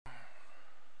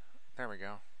There we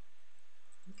go.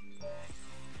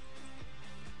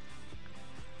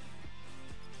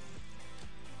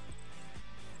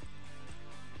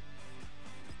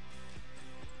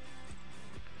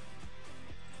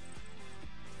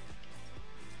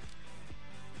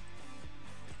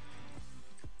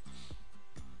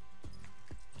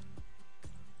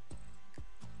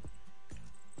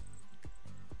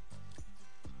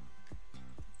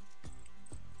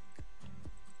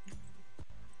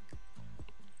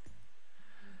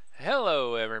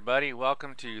 Hello, everybody.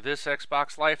 Welcome to This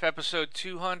Xbox Life, episode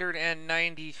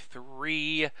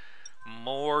 293.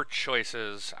 More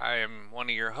choices. I am one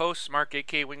of your hosts, Mark,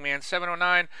 aka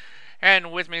Wingman709,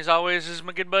 and with me, as always, is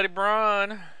my good buddy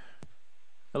Braun.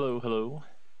 Hello, hello.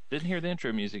 Didn't hear the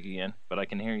intro music again, but I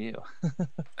can hear you.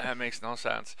 That makes no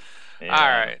sense. Yeah, All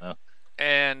I right. don't know.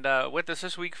 And with us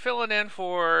this week, filling in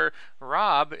for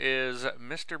Rob, is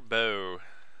Mr. Bo.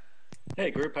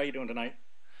 Hey group, how you doing tonight?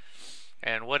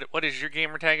 And what is your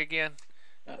gamer tag again?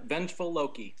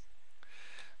 VengefulLoki.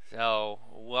 So,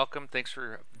 welcome. Thanks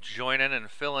for joining and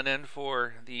filling in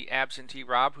for the absentee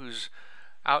Rob, who's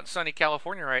out in sunny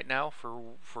California right now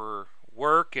for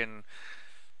work and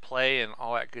play and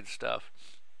all that good stuff.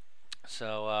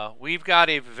 So, we've got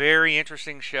a very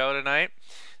interesting show tonight.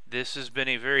 This has been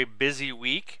a very busy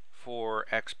week for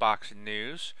Xbox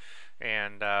news,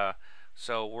 and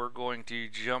so we're going to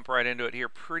jump right into it here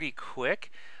pretty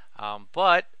quick.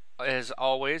 But as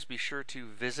always, be sure to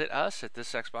visit us at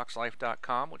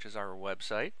thisxboxlife.com, which is our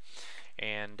website,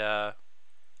 and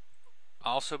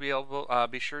also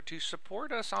be sure to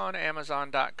support us on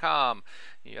Amazon.com.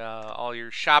 All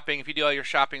your shopping, if you do all your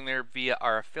shopping there via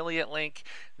our affiliate link,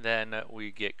 then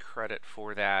we get credit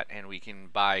for that, and we can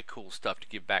buy cool stuff to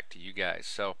give back to you guys.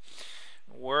 So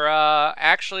we're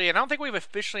actually, and I don't think we've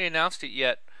officially announced it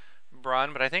yet,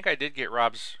 Bron, but I think I did get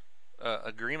Rob's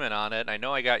agreement on it. I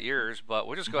know I got yours, but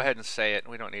we'll just go ahead and say it.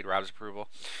 We don't need Rob's approval.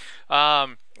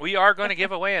 We are going to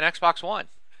give away an Xbox One,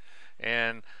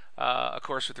 and of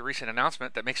course, with the recent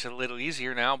announcement, that makes it a little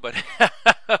easier now. But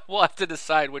we'll have to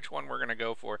decide which one we're going to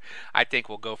go for. I think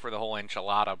we'll go for the whole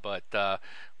enchilada, but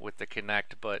with the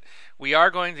Kinect. But we are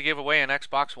going to give away an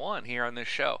Xbox One here on this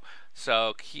show.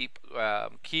 So keep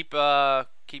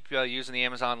using the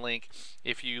Amazon link.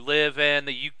 If you live in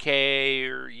the UK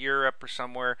or Europe or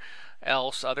somewhere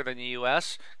else other than the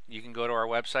US, you can go to our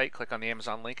website, click on the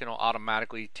Amazon link, and it'll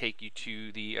automatically take you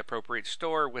to the appropriate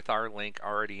store with our link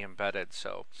already embedded.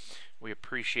 So we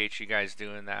appreciate you guys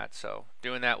doing that. So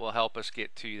doing that will help us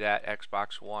get to that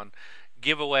Xbox One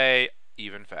giveaway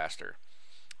even faster.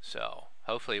 So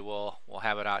hopefully we'll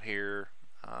have it out here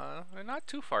in not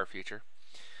too far future.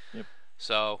 Yep.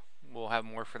 So we'll have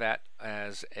more for that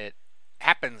as it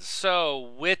happens. So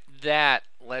with that,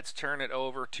 let's turn it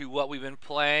over to what we've been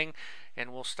playing,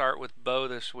 and we'll start with Bo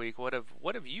this week. What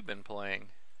have you been playing?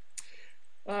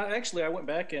 Actually, I went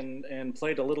back and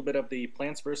played a little bit of the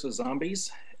Plants vs.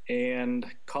 Zombies and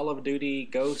Call of Duty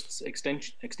Ghosts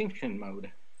Extinction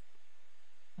mode.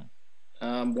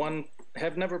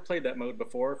 Have never played that mode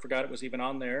before. Forgot it was even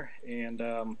on there,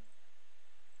 and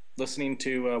listening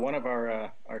to one of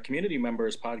our community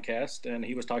members' podcast, and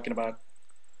he was talking about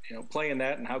playing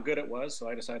that and how good it was, so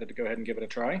I decided to go ahead and give it a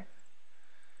try.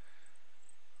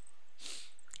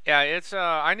 Yeah, it's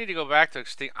I need to go back to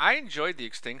Extinction. I enjoyed the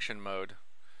Extinction mode.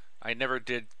 I never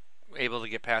did able to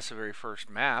get past the very first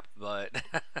map, but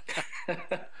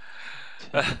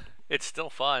it's still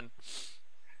fun.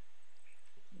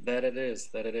 That it is.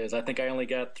 I think I only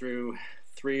got through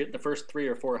the first 3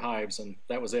 or 4 hives, and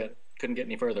that was it. Couldn't get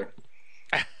any further.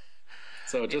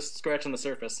 So just scratching the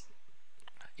surface.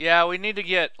 Yeah, we need to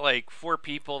get like 4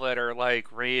 people that are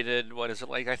like rated, what is it,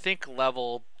 like I think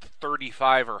level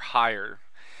 35 or higher,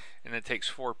 and it takes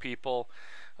 4 people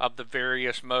of the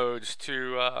various modes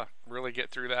to really get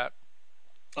through that.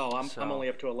 Oh, I'm only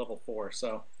up to a level 4,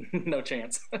 so no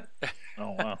chance.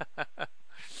 Oh, wow.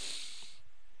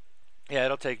 Yeah,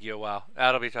 it'll take you a while.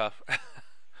 That'll be tough.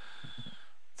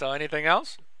 So anything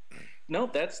else? No,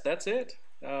 that's it.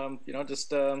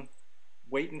 Just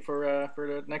waiting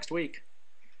for next week.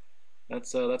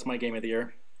 That's my game of the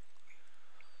year.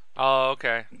 Oh,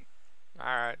 okay. All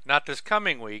right. Not this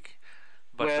coming week,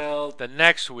 but the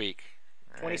next week.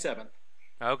 Right? 27th.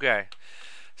 Okay.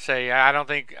 Say, I don't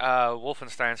think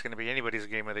Wolfenstein's going to be anybody's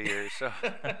game of the year. So.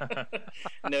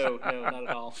 No, not at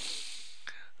all.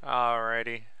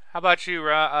 Alrighty. How about you,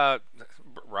 Rob?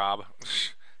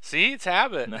 See, it's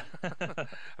habit.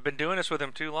 I've been doing this with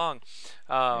him too long.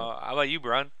 How about you,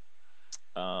 Brun?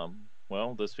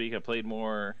 Well, this week I played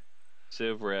more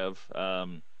Civ Rev.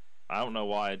 I don't know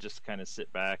why. I just kind of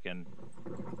sit back and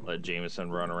let Jameson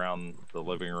run around the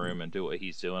living room and do what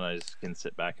he's doing. I just can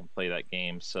sit back and play that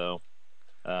game. So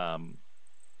um,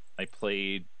 I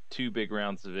played 2 big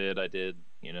rounds of it. I did,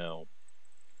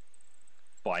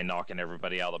 by knocking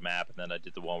everybody out of the map, and then I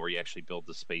did the one where you actually build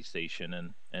the space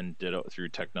station and did it through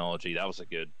technology. That was a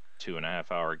good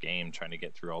 2.5 hour game trying to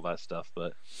get through all that stuff,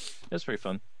 but it was pretty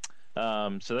fun.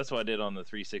 So that's what I did on the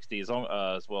 360, as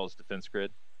well as Defense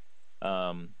Grid.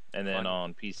 And then Fun.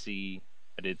 on PC,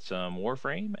 I did some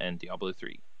Warframe and Diablo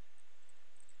 3.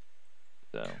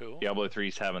 So Cool. Diablo 3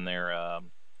 is having their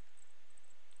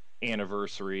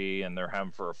anniversary, and they're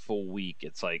having for a full week.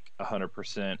 It's like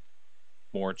 100%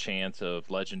 more chance of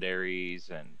legendaries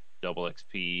and double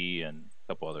XP and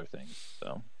a couple other things.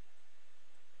 So,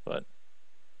 but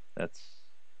that's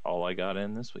all I got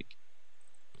in this week.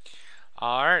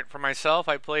 All right, for myself,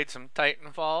 I played some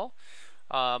Titanfall.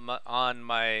 On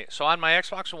my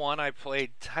Xbox One, I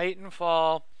played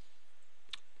Titanfall,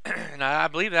 and I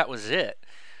believe that was it.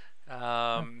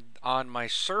 Huh. On my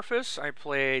Surface, I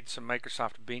played some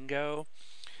Microsoft Bingo,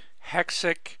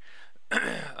 Hexic,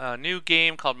 a new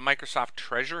game called Microsoft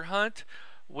Treasure Hunt,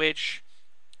 which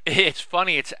it's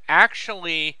funny. It's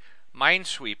actually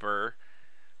Minesweeper,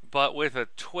 but with a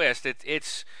twist.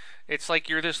 It's like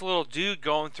you're this little dude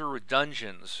going through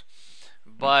dungeons,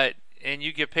 Hmm. but and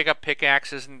you can pick up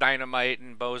pickaxes and dynamite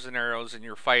and bows and arrows, and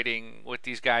you're fighting with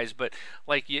these guys. But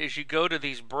like as you go to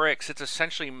these bricks, it's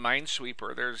essentially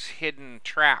Minesweeper. There's hidden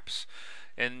traps,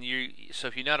 and so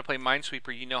if you know how to play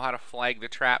Minesweeper, you know how to flag the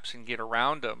traps and get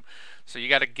around them. So you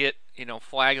got to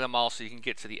flag them all so you can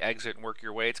get to the exit and work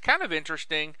your way. It's kind of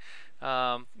interesting.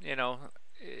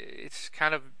 It's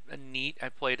kind of neat. I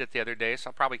played it the other day, so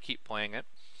I'll probably keep playing it.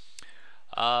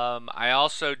 I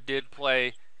also did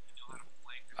play.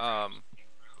 Um,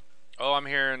 oh, I'm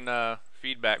hearing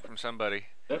feedback from somebody.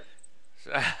 Yep.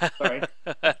 Sorry.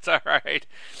 That's all right.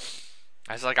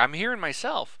 I was like, I'm hearing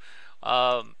myself.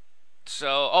 Um, I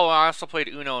also played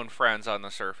Uno and Friends on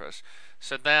the Surface.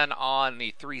 So then on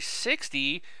the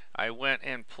 360, I went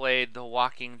and played The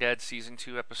Walking Dead Season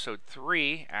 2, Episode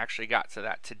 3. Actually got to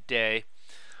that today.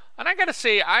 And I gotta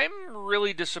say, I'm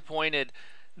really disappointed.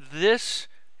 This,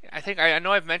 I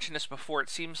know I've mentioned this before. It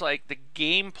seems like the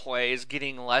gameplay is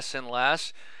getting less and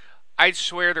less. I'd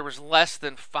swear there was less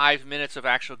than 5 minutes of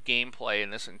actual gameplay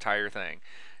in this entire thing.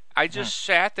 I Hmm. just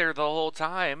sat there the whole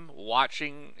time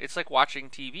watching. It's like watching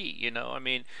TV, you know? I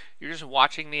mean, you're just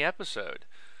watching the episode.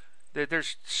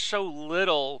 There's so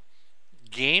little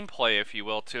gameplay, if you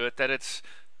will, to it that it's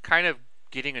kind of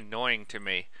getting annoying to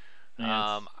me.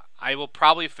 Yeah, Um, I will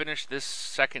probably finish this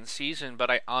second season,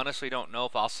 but I honestly don't know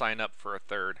if I'll sign up for a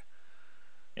third.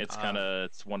 Uh,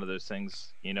 it's one of those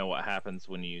things. You know what happens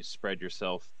when you spread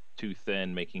yourself too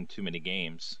thin, making too many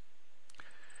games.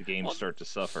 The games well, start to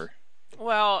suffer.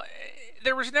 well,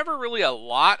 there was never really a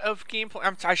lot of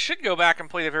gameplay. I should go back and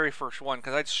play the very first one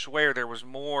because I'd swear there was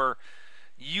more.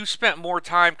 You spent more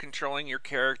time controlling your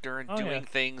character and Oh yeah, doing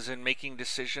things and making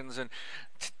decisions. And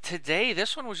today,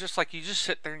 this one was just like you just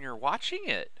sit there and you're watching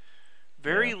it. yeah.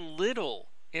 Very little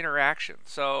interaction.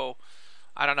 So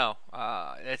I don't know.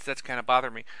 That's kind of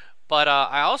bothered me. But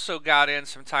I also got in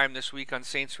some time this week on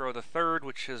Saints Row the Third,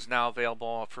 which is now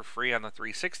available for free on the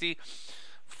 360.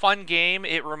 Fun game.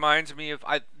 It reminds me of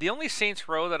the only Saints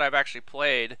Row that I've actually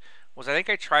played was I think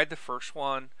I tried the first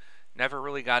one. Never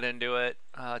really got into it.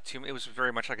 It was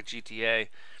very much like a GTA.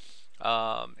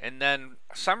 And then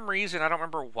some reason I don't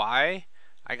remember why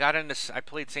I got into. I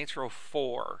played Saints Row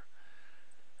 4.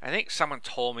 I think someone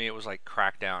told me it was like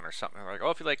Crackdown or something. Like,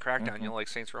 oh, if you like Crackdown, Hmm. you'll like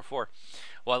Saints Row 4.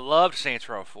 Well, I loved Saints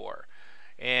Row 4.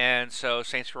 And so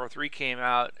Saints Row 3 came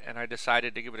out, and I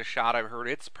decided to give it a shot. I've heard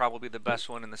it's probably the best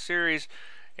one in the series.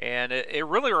 And it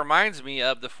really reminds me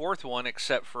of the fourth one,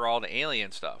 except for all the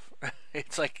alien stuff.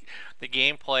 It's like the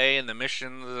gameplay and the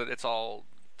missions, it's all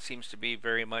seems to be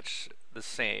very much the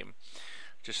same.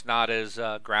 Just not as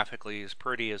graphically as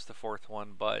pretty as the fourth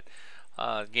one, but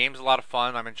game's a lot of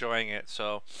fun. I'm enjoying it,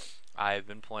 so I've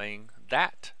been playing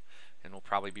that, and we'll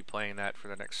probably be playing that for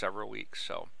the next several weeks.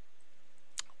 So,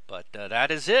 but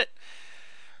that is it.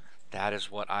 That is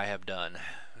what I have done.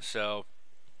 So,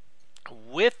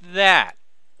 with that,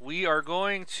 we are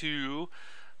going to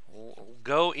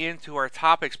go into our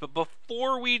topics. But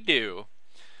before we do,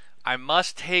 I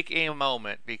must take a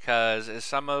moment because, as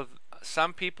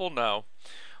some people know,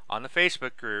 on the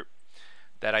Facebook group,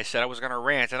 that I said I was going to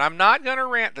rant, and I'm not going to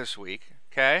rant this week.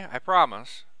 Okay, I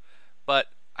promise. But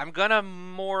I'm gonna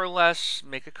more or less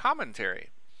make a commentary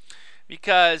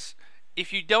because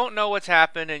if you don't know what's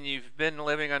happened and you've been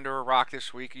living under a rock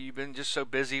this week, or you've been just so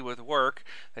busy with work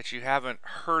that you haven't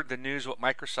heard the news what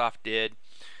Microsoft did,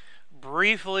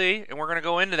 briefly, and we're going to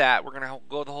go into that. We're going to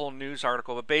go the whole news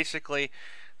article, but basically,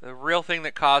 the real thing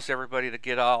that caused everybody to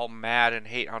get all mad and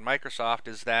hate on Microsoft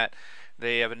is that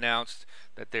they have announced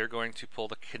that they're going to pull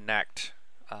the Kinect.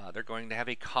 They're going to have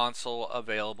a console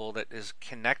available that is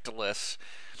Kinectless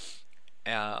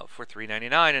for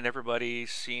 $399, and everybody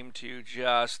seemed to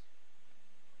just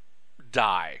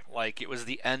die. Like it was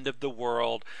the end of the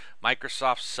world.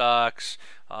 Microsoft sucks.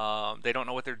 They don't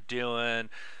know what they're doing.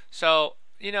 So,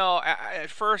 at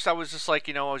first I was just like,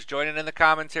 I was joining in the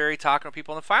commentary, talking to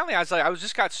people, and finally I was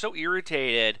just got so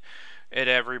irritated at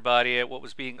everybody, at what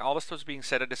was being, all this was being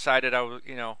said. I decided I'm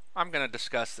going to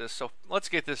discuss this. So let's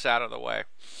get this out of the way.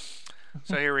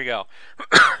 So here we go.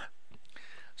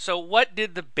 So what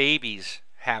did the babies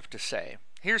have to say?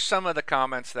 Here's some of the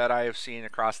comments that I have seen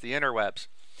across the interwebs.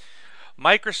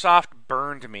 Microsoft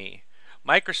burned me.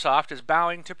 Microsoft is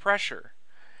bowing to pressure.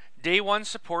 Day one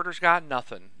supporters got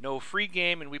nothing. No free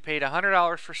game, and we paid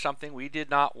 $100 for something we did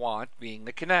not want, being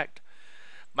the Kinect.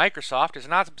 Microsoft is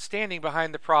not standing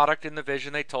behind the product and the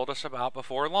vision they told us about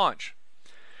before launch.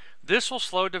 This will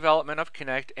slow development of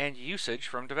Kinect and usage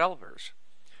from developers.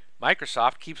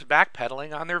 Microsoft keeps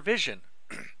backpedaling on their vision.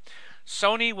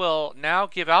 Sony will now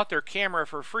give out their camera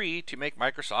for free to make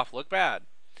Microsoft look bad.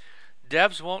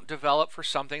 Devs won't develop for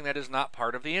something that is not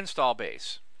part of the install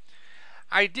base.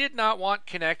 I did not want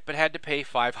Kinect but had to pay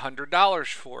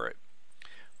 $500 for it.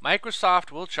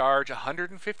 Microsoft will charge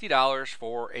 $150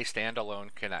 for a standalone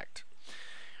Kinect.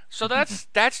 So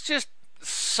that's just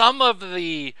some of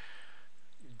the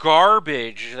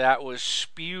garbage that was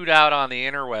spewed out on the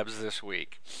interwebs this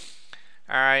week.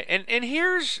 All right, and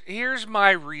here's my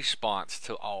response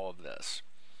to all of this.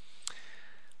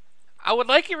 I would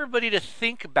like everybody to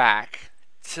think back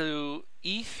to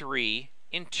E3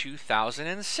 in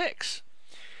 2006.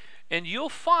 And you'll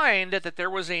find that there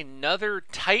was another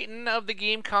titan of the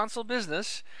game console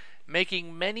business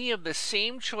making many of the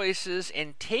same choices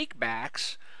and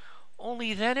takebacks,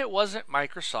 only then it wasn't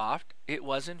Microsoft, it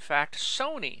was in fact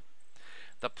Sony.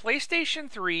 The PlayStation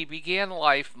 3 began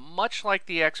life much like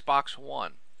the Xbox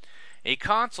One. A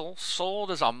console sold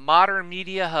as a modern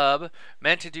media hub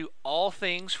meant to do all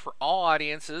things for all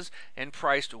audiences and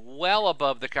priced well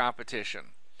above the competition.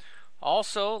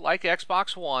 Also, like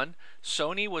Xbox One,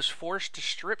 Sony was forced to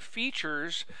strip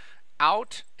features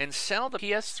out and sell the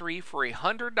PS3 for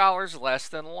 $100 less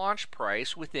than launch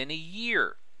price within a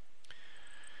year.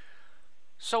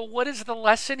 So what is the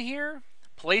lesson here?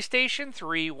 PlayStation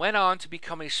 3 went on to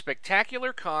become a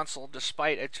spectacular console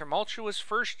despite a tumultuous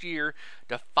first year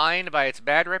defined by its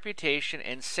bad reputation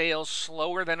and sales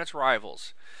slower than its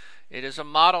rivals. It is a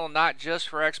model not just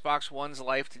for Xbox One's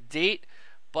life to date,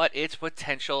 but its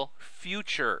potential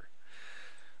future.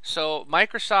 So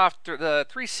Microsoft, the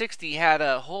 360 had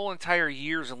a whole entire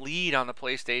year's lead on the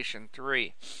PlayStation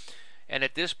 3. And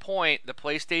at this point, the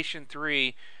PlayStation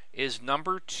 3 is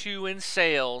number 2 in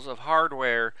sales of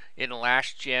hardware in the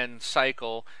last gen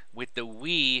cycle, with the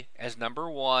Wii as number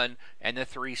 1 and the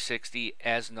 360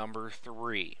 as number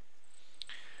 3.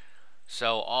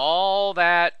 So all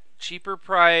that cheaper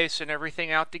price and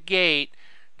everything out the gate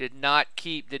did not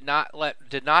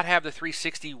have the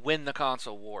 360 win the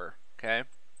console war. Okay.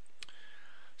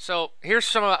 So here's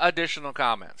some additional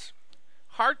comments.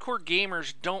 Hardcore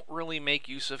gamers don't really make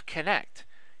use of Kinect.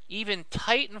 Even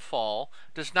Titanfall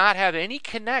does not have any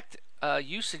Kinect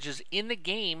usages in the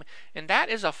game, and that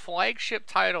is a flagship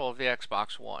title of the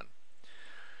Xbox One.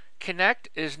 Kinect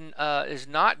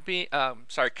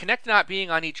Kinect not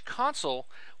being on each console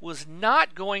was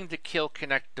not going to kill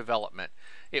Kinect development.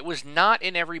 It was not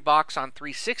in every box on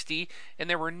 360, and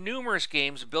there were numerous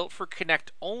games built for Kinect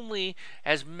only,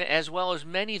 as well as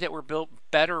many that were built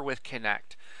better with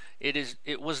Kinect.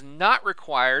 It was not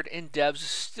required, and devs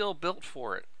still built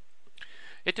for it.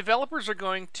 If developers are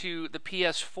going to the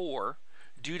PS4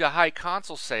 due to high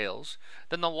console sales,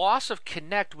 then the loss of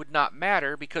Kinect would not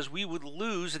matter because we would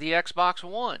lose the Xbox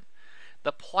One.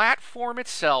 The platform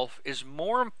itself is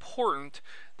more important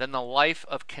than the life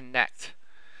of Kinect.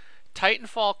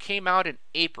 Titanfall came out in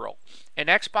April, and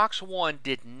Xbox One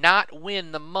did not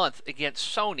win the month against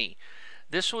Sony.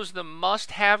 This was the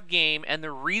must-have game and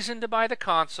the reason to buy the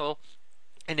console,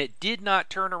 and it did not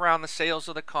turn around the sales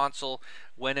of the console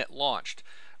when it launched.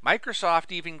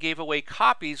 Microsoft even gave away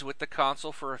copies with the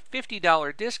console for a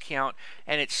 $50 discount,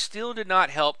 and it still did not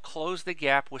help close the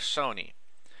gap with Sony.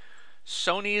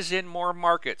 Sony is in more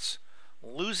markets.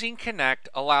 Losing Kinect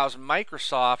allows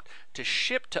Microsoft to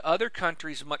ship to other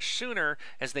countries much sooner,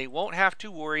 as they won't have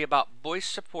to worry about voice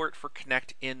support for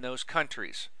Kinect in those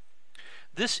countries.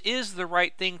 This is the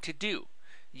right thing to do.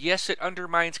 Yes, it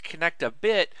undermines Kinect a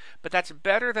bit, but that's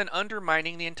better than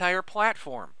undermining the entire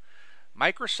platform.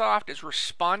 Microsoft is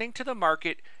responding to the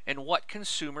market and what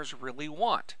consumers really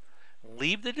want.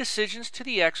 Leave the decisions to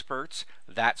the experts.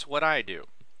 That's what I do.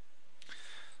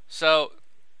 So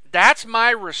that's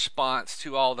my response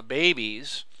to all the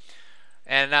babies.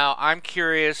 And now I'm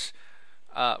curious,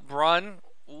 Brun,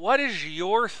 what is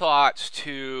your thoughts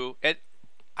to it?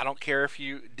 I don't care if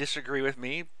you disagree with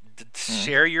me.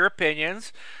 Share your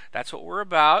opinions. That's what we're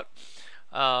about.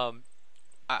 Um,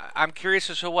 I'm curious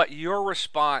as to what your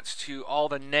response to all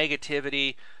the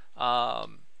negativity,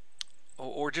 um,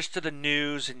 or just to the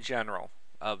news in general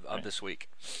of Right. this week.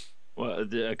 Well,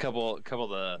 a couple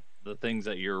of the things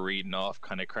that you're reading off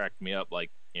kind of cracked me up. Like,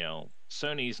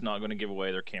 Sony's not going to give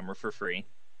away their camera for free,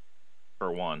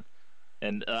 for one.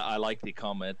 And I like the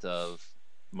comment of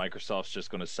Microsoft's just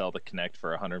going to sell the Kinect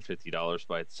for $150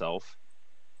 by itself.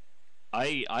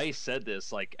 I said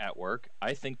this like at work.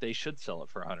 I think they should sell it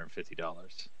for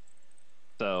 $150.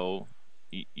 So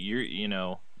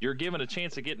you're given a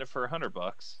chance of getting it for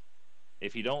 $100.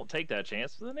 If you don't take that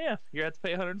chance, then yeah, you have to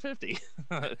pay 150.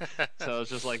 So it's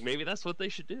just like maybe that's what they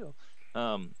should do.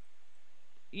 Um,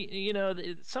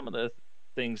 some of the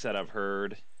things that I've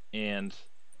heard, and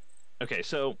okay,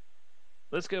 so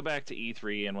let's go back to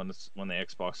E3 and when the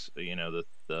Xbox, the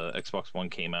Xbox One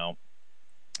came out.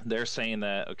 They're saying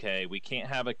that okay, we can't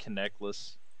have a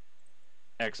Kinectless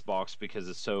Xbox because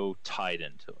it's so tied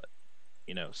into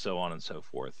it, so on and so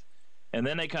forth. And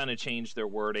then they kind of changed their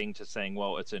wording to saying,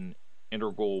 well, it's an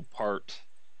integral part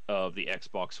of the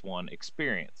Xbox One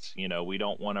experience. We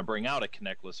don't want to bring out a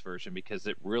Kinectless version because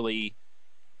it really,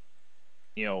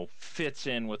 fits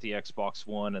in with the Xbox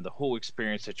One and the whole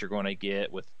experience that you're going to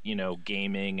get with,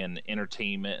 gaming and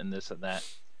entertainment and this and that.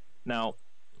 Now,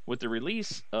 with the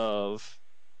release of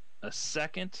a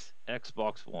second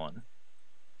Xbox One,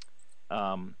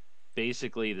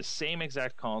 basically the same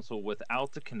exact console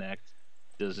without the Kinect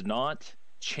does not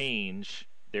change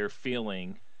their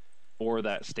feeling or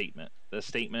that statement. The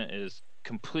statement is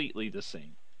completely the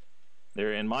same.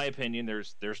 There, in my opinion,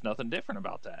 there's nothing different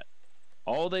about that.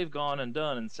 All they've gone and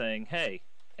done and saying, hey,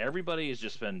 everybody has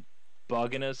just been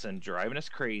bugging us and driving us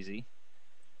crazy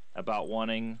about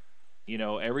wanting,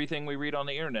 everything we read on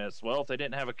the internet is, well, if they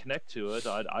didn't have a Kinect to it,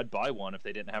 I'd buy one. If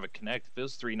they didn't have a Kinect, if it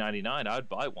was $3.99, I'd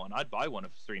buy one. I'd buy one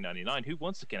if it's $3.99. Who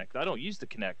wants the Kinect? I don't use the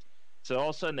Kinect. So all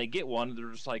of a sudden they get one, and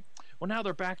they're just like, well, now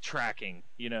they're backtracking.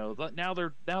 Now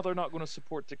they're not going to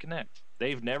support the Kinect.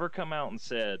 They've never come out and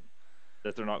said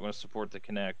that they're not going to support the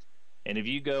Kinect. And if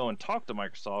you go and talk to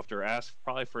Microsoft or ask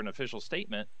probably for an official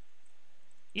statement,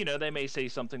 they may say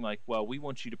something like, well, we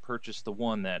want you to purchase the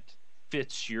one that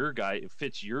fits your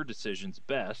decisions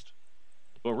best.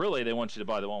 But really, they want you to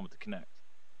buy the one with the Kinect.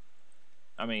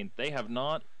 I mean, they have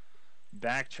not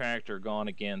backtracked or gone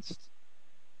against,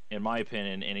 in my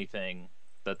opinion, anything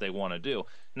that they want to do.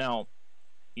 Now,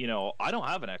 I don't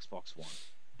have an Xbox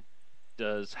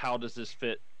One. How does this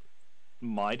fit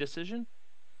my decision?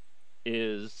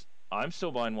 Is I'm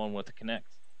still buying one with the Kinect.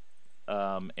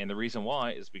 And the reason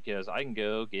why is because I can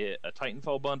go get a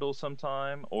Titanfall bundle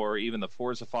sometime, or even the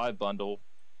Forza 5 bundle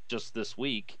just this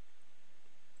week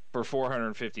for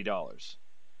 $450.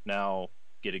 Now,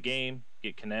 get a game,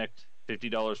 get Kinect,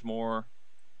 $50 more.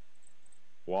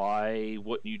 Why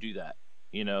wouldn't you do that?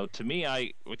 To me,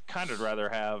 I would kind of rather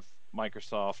have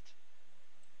Microsoft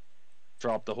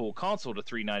drop the whole console to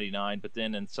 $3.99, but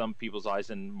then in some people's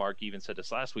eyes, and Mark even said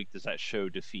this last week, does that show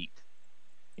defeat?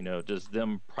 Does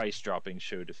them price dropping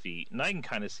show defeat? And I can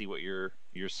kind of see what you're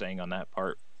saying on that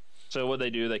part. So what they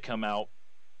do, they come out,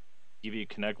 give you a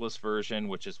Kinectless version,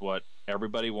 which is what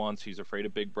everybody wants who's afraid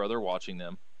of Big Brother watching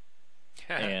them,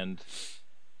 and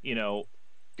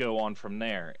go on from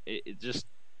there. It just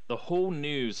the whole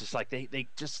news is like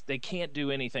they can't do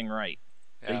anything right.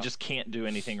 Yeah. They just can't do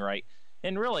anything right.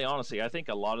 And really, honestly, I think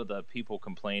a lot of the people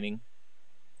complaining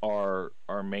are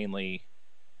mainly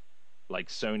like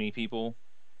Sony people,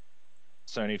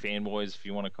 Sony fanboys, if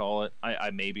you want to call it. I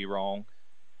may be wrong.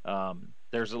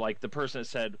 There's like the person that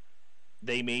said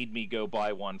they made me go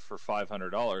buy one for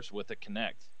 $500 with a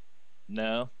Kinect.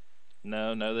 No,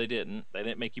 they didn't. They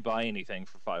didn't make you buy anything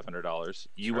for $500.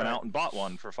 You went out and bought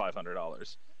one for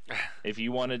 $500. If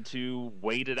you wanted to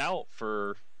wait it out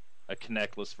for a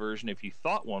Kinectless version, if you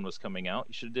thought one was coming out,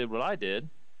 you should have did what I did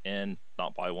and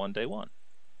not buy one day one.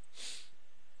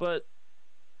 But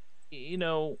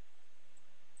you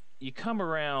come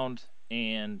around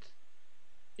and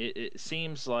it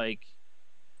seems like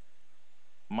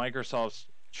Microsoft's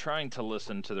trying to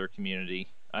listen to their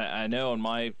community. I know, in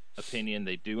my opinion,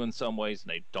 they do in some ways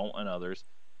and they don't in others.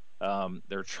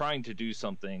 They're trying to do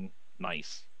something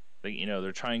nice.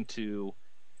 They're trying to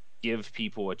give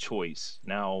people a choice.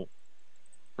 Now,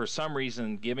 for some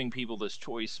reason, giving people this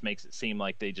choice makes it seem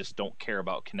like they just don't care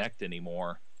about Kinect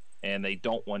anymore, and they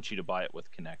don't want you to buy it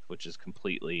with Kinect, which is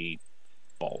completely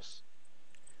false.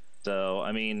 So,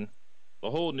 I mean, the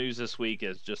whole news this week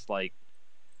is just like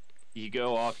you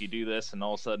go off, you do this, and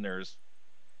all of a sudden there's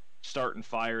starting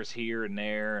fires here and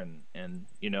there, and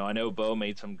I know Bo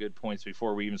made some good points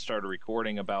before we even started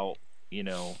recording about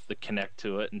the Kinect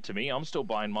to it, and to me, I'm still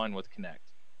buying mine with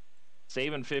Kinect,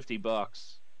 saving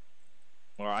 $50.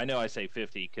 Well, I know I say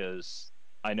 50 because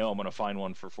I know I'm going to find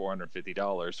one for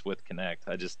 $450 with Kinect.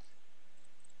 I just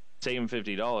saving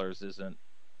 $50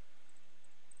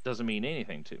 doesn't mean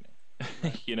anything to me.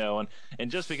 Right.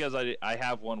 And just because I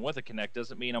have one with a Kinect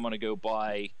doesn't mean I'm going to go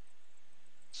buy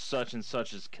such and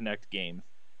such as Kinect game,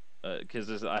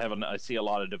 because I see a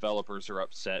lot of developers are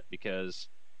upset because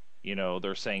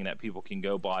they're saying that people can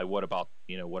go buy what about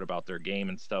their game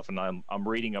and stuff, and I'm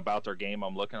reading about their game,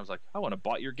 I'm looking, I was like, I want to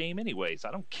buy your game anyways,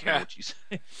 I don't care what you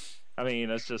say. I mean,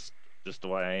 that's just the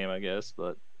way I am, I guess.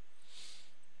 But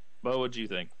what do you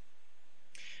think?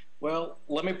 Well,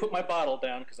 let me put my bottle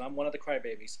down because I'm one of the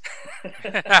crybabies.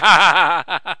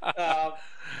 uh,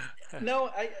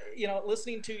 no,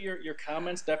 listening to your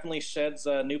comments definitely sheds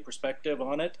a new perspective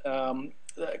on it.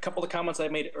 A couple of comments I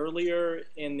made earlier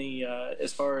in the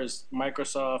as far as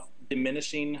Microsoft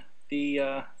diminishing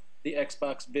the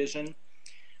Xbox Vision.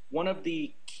 One of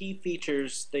the key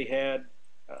features they had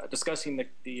discussing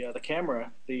the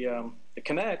camera, the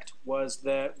Kinect, was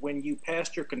that when you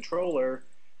passed your controller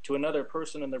to another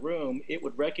person in the room, it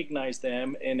would recognize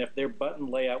them, and if their button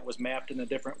layout was mapped in a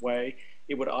different way,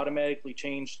 it would automatically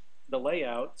change the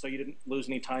layout so you didn't lose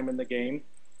any time in the game.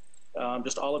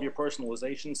 Just all of your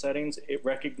personalization settings, it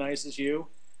recognizes you.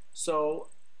 So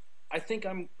I think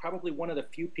I'm probably one of the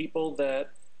few people that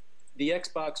the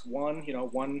Xbox One,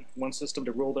 one system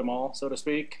to rule them all, so to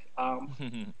speak.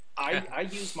 I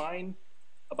use mine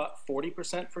about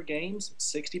 40% for games,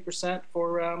 60%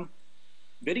 for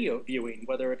video viewing,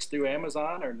 whether it's through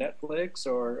Amazon or Netflix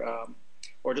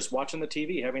or just watching the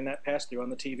TV, having that pass through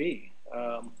on the TV.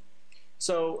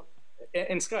 So,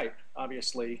 and Skype,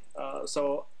 obviously.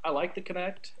 So I like the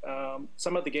Kinect.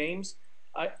 Some of the games,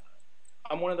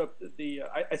 I'm one of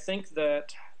I think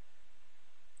that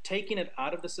taking it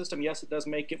out of the system, yes, it does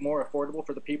make it more affordable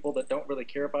for the people that don't really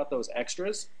care about those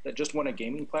extras, that just want a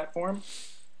gaming platform.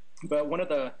 But one of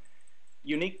the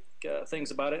unique things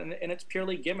about it, and it's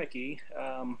purely gimmicky,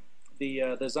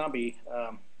 the zombie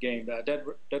game, Dead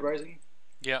Rising.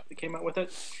 Yeah. That came out with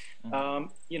it.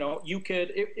 You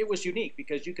could. It was unique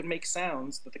because you could make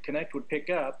sounds that the Kinect would pick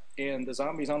up, and the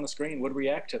zombies on the screen would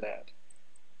react to that.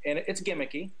 And it's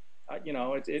gimmicky.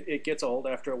 It gets old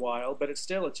after a while, but it's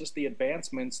just the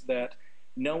advancements that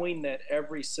knowing that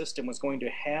every system was going to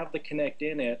have the Kinect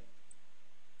in it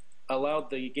allowed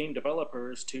the game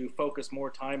developers to focus more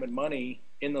time and money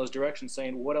in those directions,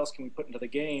 saying, what else can we put into the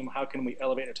game? How can we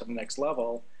elevate it to the next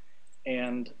level?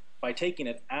 And by taking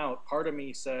it out, part of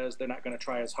me says they're not going to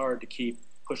try as hard to keep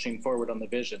pushing forward on the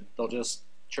vision. They'll just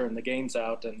churn the games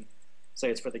out and say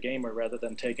it's for the gamer rather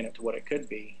than taking it to what it could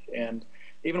be. And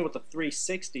even with the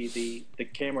 360, the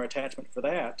camera attachment for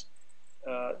that,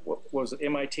 what was it,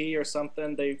 MIT or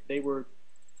something? They were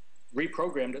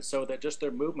reprogrammed it so that just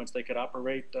their movements, they could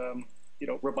operate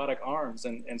robotic arms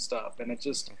and stuff. And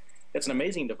it's an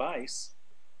amazing device.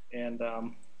 And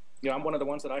I'm one of the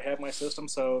ones that I have my system,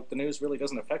 so the news really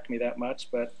doesn't affect me that much.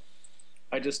 But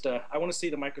I want to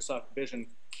see the Microsoft Vision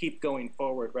keep going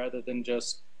forward rather than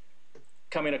just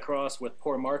coming across with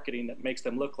poor marketing that makes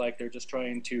them look like they're just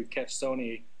trying to catch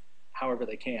Sony however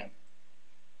they can.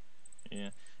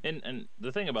 Yeah, and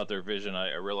the thing about their Vision,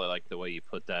 I really like the way you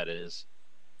put that is,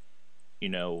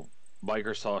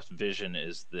 Microsoft Vision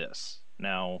is this.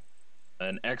 Now,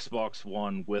 an Xbox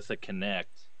One with a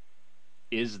Kinect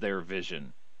is their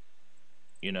Vision.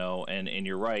 And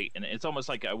you're right, and it's almost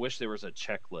like I wish there was a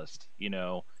checklist.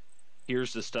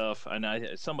 Here's the stuff, and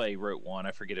somebody wrote one,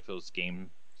 I forget if it was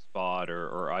GameSpot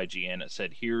or IGN. It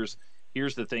said here's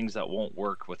the things that won't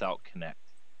work without Kinect,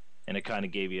 and it kind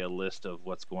of gave you a list of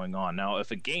what's going on. Now,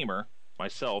 if a gamer,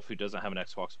 myself, who doesn't have an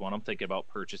Xbox One, I'm thinking about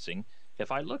purchasing.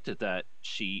 If I looked at that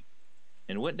sheet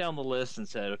and went down the list and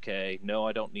said, okay, no,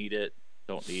 I don't need it,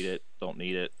 don't need it, don't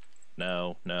need it,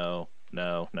 no, no,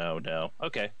 no, no, no,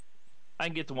 okay, I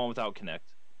can get the one without Kinect,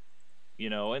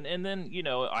 and then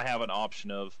I have an option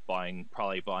of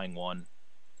probably buying one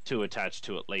to attach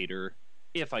to it later,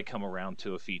 if I come around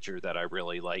to a feature that I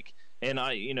really like. And the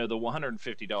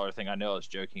 $150 thing, I know I was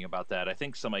joking about that. I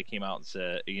think somebody came out and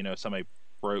said, somebody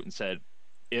wrote and said,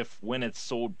 if when it's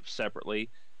sold separately,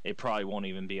 it probably won't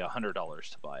even be $100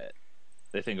 to buy it.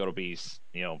 They think it'll be,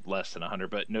 less than 100,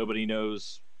 but nobody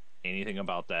knows anything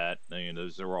about that.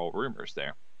 Those are all rumors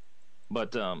there.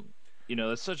 But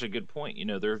that's such a good point.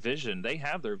 Their vision, they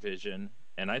have their vision,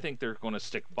 and I think they're going to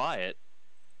stick by it.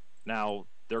 Now,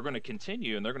 they're going to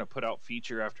continue, and they're going to put out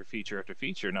feature after feature after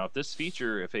feature. Now, if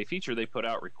a feature they put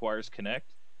out requires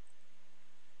Kinect,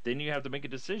 then you have to make a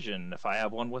decision. If I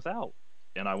have one without,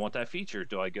 and I want that feature,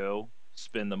 do I go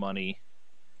spend the money,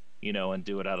 and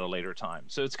do it at a later time?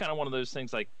 So it's kind of one of those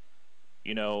things like,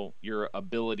 your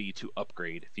ability to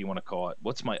upgrade, if you want to call it.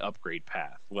 What's my upgrade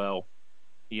path? Well,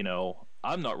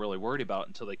 I'm not really worried about it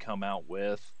until they come out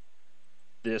with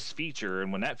this feature,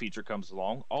 and when that feature comes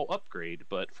along, I'll upgrade.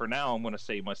 But for now, I'm going to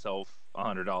save myself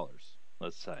 $100.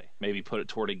 Let's say maybe put it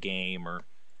toward a game or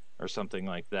something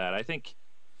like that. I think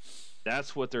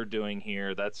that's what they're doing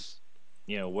here. That's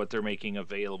what they're making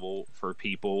available for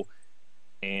people,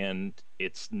 and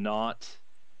it's not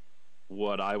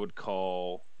what I would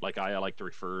call, like I like to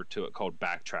refer to it, called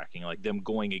backtracking, like them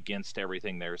going against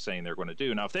everything they're saying they're going to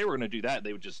do. Now, if they were going to do that,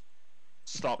 they would just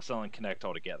stop selling Kinect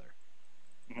altogether.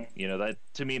 That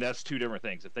to me, that's two different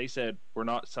things. If they said we're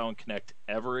not selling Kinect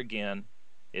ever again,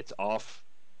 it's off,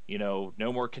 no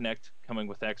more Kinect coming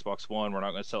with Xbox One, we're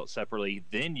not going to sell it separately,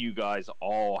 then you guys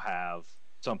all have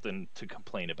something to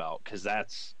complain about, because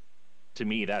that's, to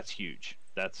me, that's huge.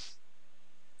 That's,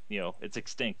 it's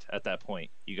extinct at that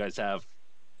point. You guys have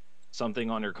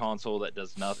something on your console that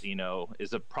does nothing,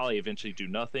 is a probably eventually do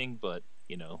nothing, but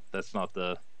that's not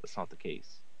the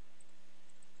case.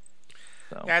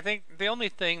 So. Yeah, I think the only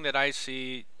thing that I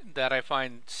see that I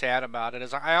find sad about it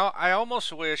is I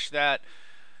almost wish that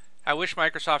I wish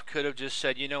Microsoft could have just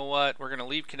said, you know what, we're going to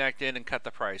leave Kinect in and cut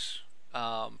the price.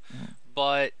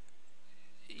 But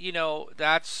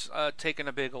that's taking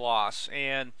a big loss,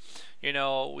 and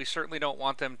we certainly don't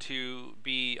want them to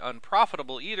be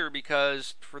unprofitable either,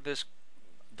 because for this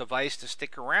device to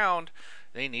stick around,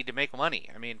 they need to make money.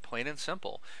 I mean, plain and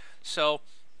simple. So.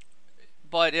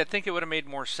 But I think it would have made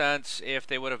more sense if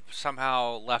they would have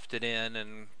somehow left it in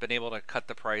and been able to cut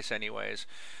the price anyways.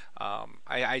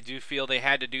 I do feel they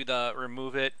had to do the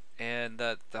remove it, and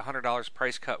the $100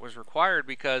 price cut was required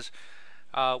because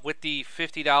with the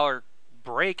 $50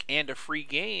 break and a free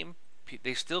game,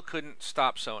 they still couldn't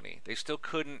stop Sony. They still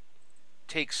couldn't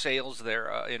take sales there,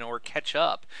 or catch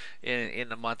up in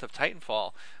the month of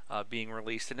Titanfall being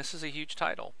released, and this is a huge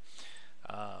title.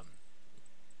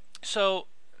 So.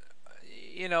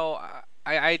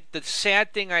 The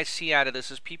sad thing I see out of this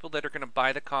is people that are going to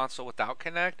buy the console without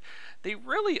Kinect, they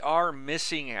really are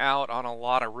missing out on a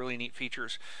lot of really neat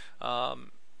features. Paul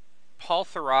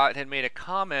Thurrott had made a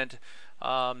comment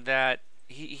that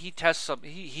he tests some.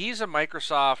 He's a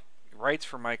Microsoft, writes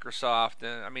for Microsoft.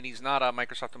 I mean, he's not a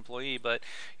Microsoft employee, but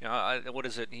what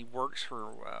is it? He works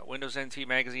for Windows NT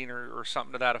Magazine or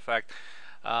something to that effect.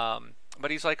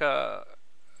 But he's like a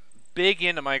big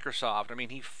into Microsoft. I mean,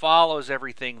 he follows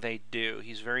everything they do.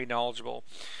 He's very knowledgeable.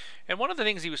 And one of the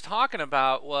things he was talking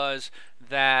about was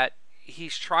that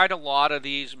he's tried a lot of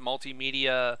these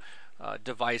multimedia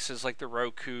devices like the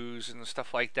Rokus and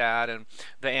stuff like that, and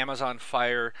the Amazon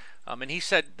Fire. And he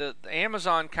said the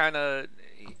Amazon kind of,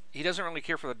 he doesn't really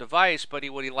care for the device, but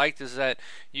what he liked is that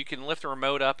you can lift the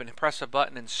remote up and press a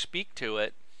button and speak to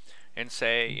it and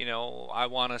say, I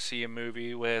want to see a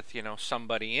movie with,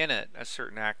 somebody in it, a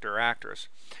certain actor or actress.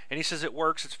 And he says it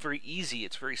works. It's very easy.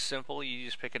 It's very simple. You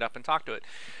just pick it up and talk to it.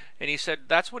 And he said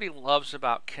that's what he loves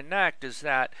about Kinect is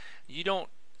that you don't,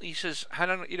 he says,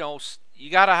 you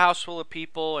got a house full of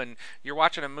people and you're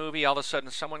watching a movie, all of a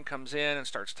sudden someone comes in and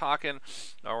starts talking,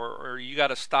 or you got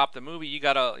to stop the movie. You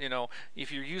got to, if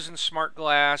you're using smart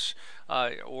glass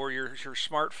or your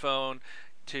smartphone,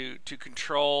 to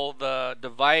control the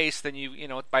device, then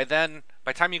by the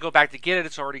time you go back to get it,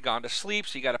 it's already gone to sleep.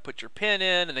 So you got to put your pin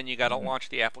in, and then you got to launch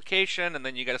the application, and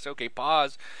then you got to say, okay,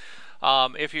 pause.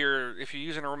 If you're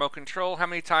using a remote control, how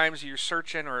many times you're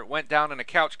searching, or it went down in a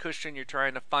couch cushion, you're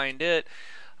trying to find it.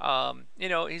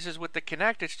 He says with the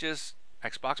Kinect, it's just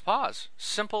Xbox pause,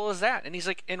 simple as that. And he's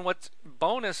like, and what's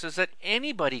bonus is that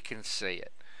anybody can say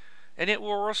it, and it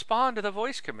will respond to the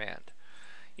voice command.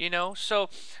 So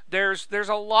there's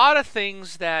a lot of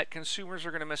things that consumers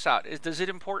are going to miss out. Is it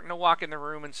important to walk in the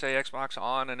room and say Xbox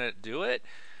on and it do it?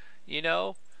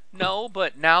 No,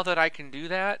 but now that I can do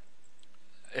that,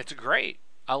 it's great.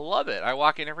 I love it. I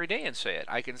walk in every day and say it.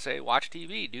 I can say watch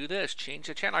TV, do this, change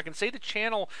the channel. I can say the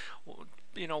channel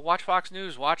watch Fox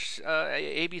News, watch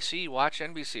ABC, watch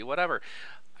NBC, whatever.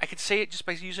 I could say it just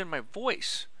by using my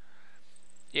voice.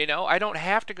 I don't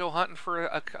have to go hunting for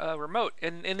a remote.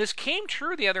 And this came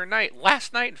true the other night.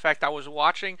 Last night, in fact, I was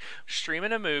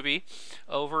streaming a movie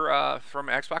over from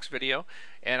Xbox Video,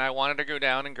 and I wanted to go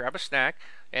down and grab a snack.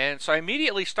 And so I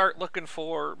immediately start looking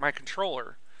for my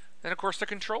controller. And of course, the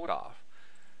control off.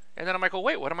 And then I'm like, oh,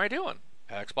 wait, what am I doing?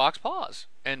 Xbox pause.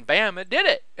 And bam, it did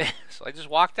it. So I just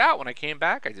walked out. When I came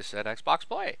back, I just said Xbox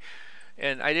play.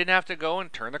 And I didn't have to go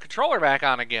and turn the controller back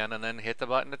on again and then hit the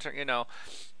button to turn.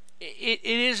 It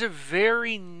is a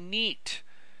very neat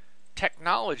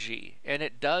technology, and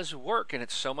it does work, and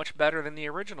it's so much better than the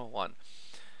original one.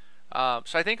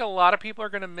 So I think a lot of people are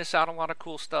going to miss out on a lot of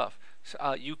cool stuff.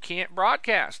 You can't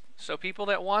broadcast. So people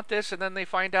that want this, and then they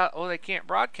find out, oh, they can't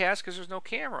broadcast because there's no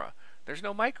camera. There's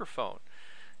no microphone.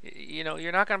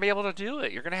 You're not going to be able to do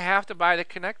it. You're going to have to buy the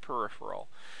Kinect peripheral.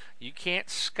 You can't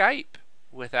Skype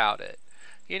without it.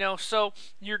 So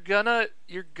you're gonna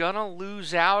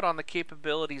lose out on the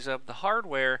capabilities of the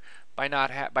hardware by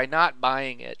not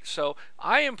buying it. So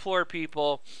I implore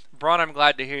people, Braun, I'm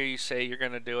glad to hear you say you're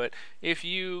gonna do it. If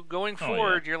you going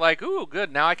forward, you're like, ooh,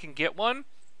 good, now I can get one.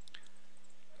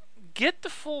 Get the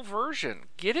full version.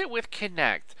 Get it with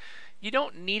Kinect. You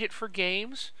don't need it for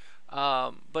games,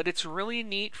 but it's really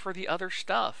neat for the other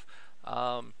stuff.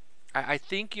 I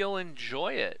think you'll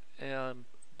enjoy it.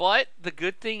 But the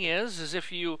good thing is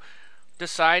if you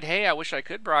decide, hey, I wish I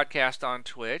could broadcast on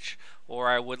Twitch, or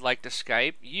I would like to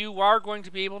Skype, you are going to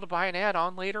be able to buy an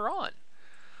add-on later on.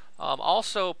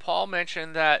 Also, Paul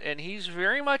mentioned that, and he's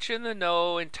very much in the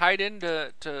know and tied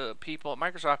into people at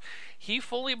Microsoft. He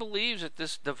fully believes that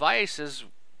this device is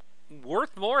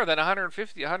worth more than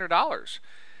 $150,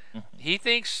 He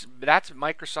thinks that's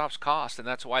Microsoft's cost, and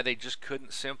that's why they just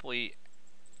couldn't simply,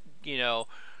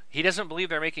 he doesn't believe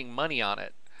they're making money on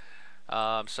it.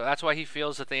 So that's why he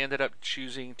feels that they ended up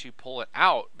choosing to pull it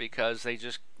out, because they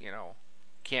just,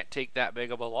 can't take that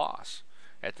big of a loss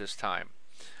at this time.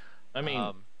 I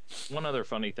mean, one other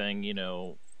funny thing,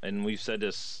 and we've said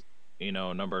this, a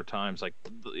number of times, like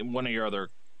one of your other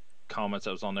comments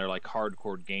that was on there, like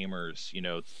hardcore gamers,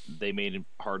 they made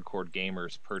hardcore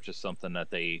gamers purchase something that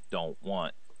they don't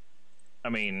want. I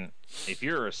mean, if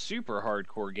you're a super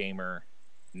hardcore gamer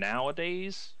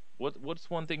nowadays, what's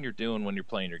one thing you're doing when you're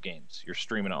playing your games? You're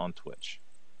streaming it on Twitch.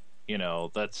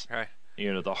 That's right.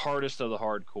 The hardest of the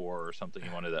hardcore or something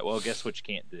you want to do that. Well, guess what you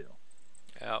can't do?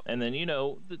 Yep. And then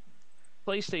the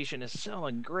PlayStation is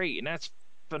selling great, and that's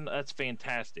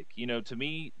fantastic. To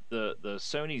me, the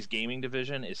Sony's gaming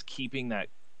division is keeping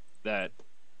that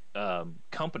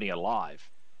company alive.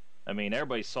 I mean,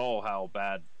 everybody saw how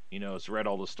bad, has read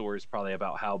all the stories probably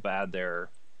about how bad their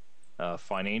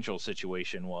financial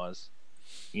situation was.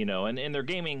 And their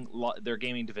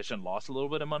gaming division lost a little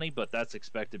bit of money, but that's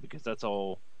expected because that's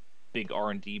all big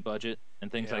R&D budget and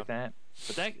things like that.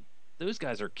 But those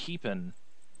guys are keeping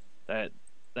that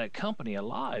company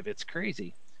alive. It's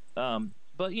crazy. But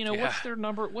what's their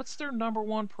number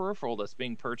one peripheral that's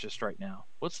being purchased right now?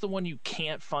 What's the one you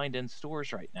can't find in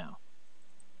stores right now?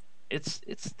 It's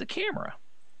the camera.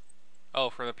 Oh,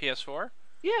 for the PS4?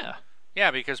 Yeah.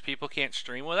 Yeah, because people can't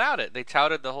stream without it. They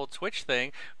touted the whole Twitch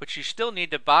thing, but you still need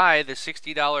to buy the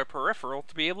 $60 peripheral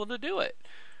to be able to do it.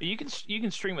 You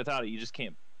can stream without it. You just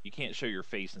can't show your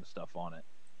face and stuff on it.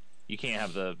 You can't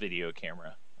have the video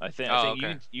camera. I think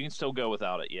okay. you can still go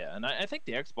without it. Yeah, and I think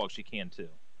the Xbox you can too.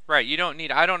 Right. You don't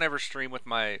need. I don't ever stream with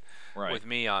with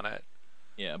me on it.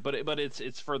 Yeah, but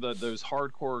it's for those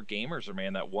hardcore gamers,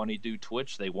 man, that want to do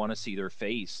Twitch. They want to see their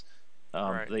face.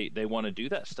 Right. They want to do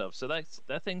that stuff. So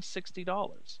that thing's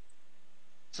 $60.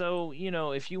 So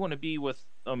if you want to be with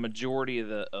a majority of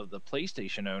the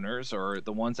PlayStation owners, or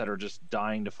the ones that are just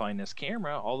dying to find this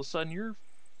camera, all of a sudden you're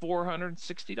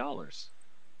 $460.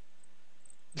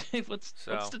 What's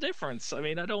the difference? I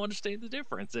mean, I don't understand the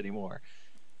difference anymore.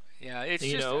 Yeah, it's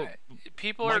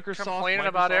people are complaining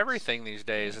about everything these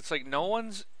days. It's like no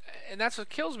one's, and that's what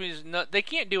kills me. They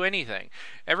can't do anything.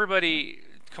 Everybody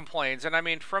complains, and I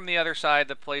mean, from the other side,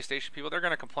 the PlayStation people, they're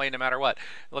going to complain no matter what.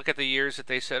 Look at the years that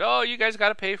they said, "Oh, you guys got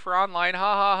to pay for online."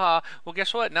 Ha ha ha. Well,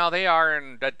 guess what? Now they are,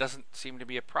 and that doesn't seem to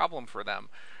be a problem for them.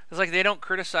 It's like they don't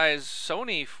criticize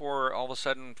Sony for all of a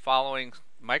sudden following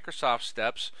Microsoft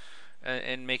steps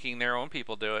and making their own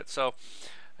people do it. So.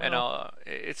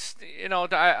 It's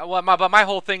but my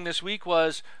whole thing this week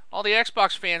was all the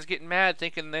Xbox fans getting mad,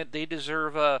 thinking that they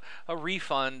deserve a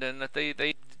refund and that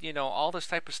they all this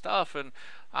type of stuff, and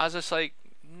I was just like,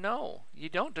 no, you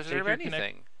don't deserve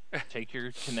anything. Take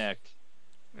your Kinect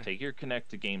to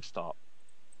GameStop.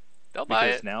 They'll buy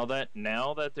because it.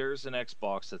 now that there's an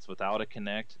Xbox that's without a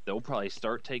Kinect, they'll probably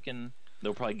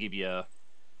give you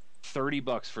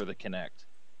 $30 for the Kinect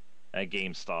at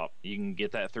GameStop. You can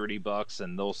get that $30,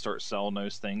 and they'll start selling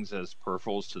those things as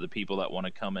peripherals to the people that want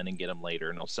to come in and get them later,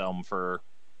 and they'll sell them for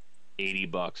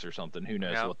 $80 or something. Who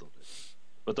knows Yeah. what they'll do?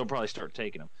 But they'll probably start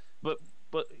taking them.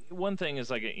 But one thing is,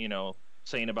 like,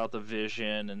 saying about the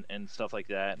vision and stuff like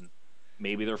that, and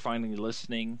maybe they're finally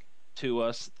listening to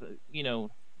us.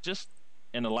 Just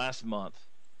in the last month,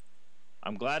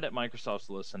 I'm glad that Microsoft's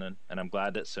listening, and I'm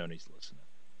glad that Sony's listening.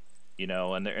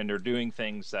 And they're doing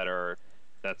things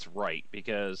that's right,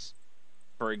 because,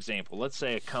 for example, let's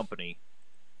say a company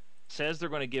says they're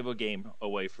going to give a game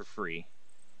away for free.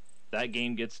 That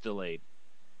game gets delayed.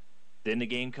 Then the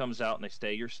game comes out and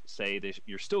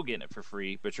you're still getting it for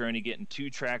free, but you're only getting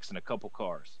 2 tracks and a couple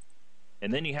cars.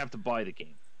 And then you have to buy the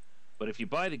game. But if you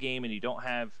buy the game and you don't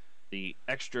have the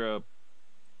extra,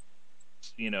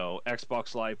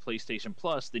 Xbox Live, PlayStation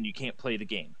Plus, then you can't play the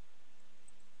game.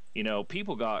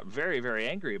 People got very, very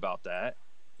angry about that,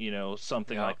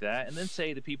 something Yeah. like that. And then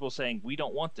say the people saying, we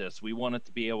don't want this. We want it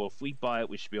to be able, if we buy it,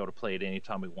 we should be able to play it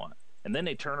anytime we want. And then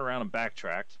they turn around and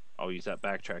backtracked. I'll use that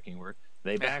backtracking word.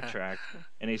 They backtracked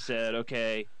and they said,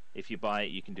 okay, if you buy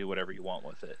it, you can do whatever you want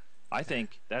with it. I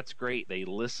think that's great. They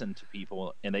listened to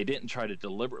people and they didn't try to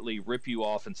deliberately rip you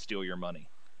off and steal your money.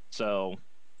 So,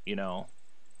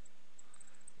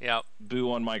 Yeah.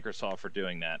 boo on Microsoft for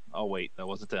doing that. Oh wait, that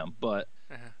wasn't them. But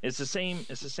it's the same.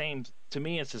 To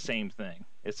me, it's the same thing.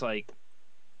 It's like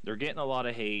they're getting a lot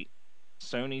of hate.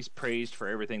 Sony's praised for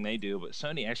everything they do, but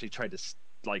Sony actually tried to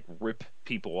rip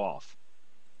people off.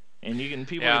 And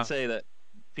people Yeah. can say that.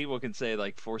 People can say,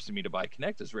 like, forcing me to buy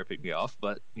Kinect is ripping me off,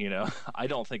 but I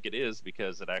don't think it is,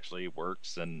 because it actually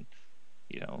works and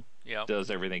Yeah. does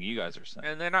everything you guys are saying.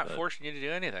 And they're not forcing you to do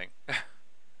anything.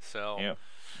 So. Yeah.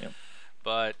 Yeah.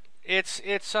 But it's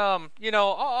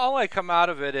all I come out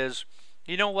of it is,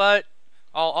 you know what,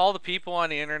 all the people on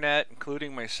the internet,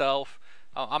 including myself,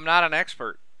 I'm not an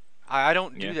expert. I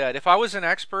don't do Yeah. that. If I was an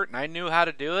expert and I knew how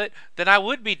to do it, then I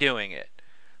would be doing it.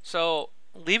 So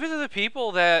leave it to the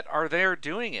people that are there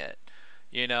doing it.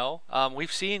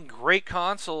 We've seen great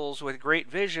consoles with great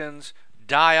visions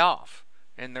die off,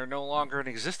 and they're no longer in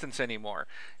existence anymore.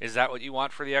 Is that what you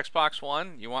want for the Xbox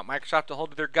One? You want Microsoft to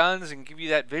hold to their guns and give you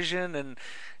that vision,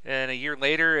 and a year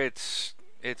later it's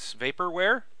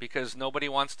vaporware because nobody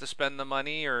wants to spend the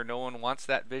money, or no one wants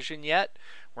that vision yet?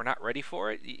 We're not ready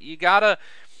for it. You gotta.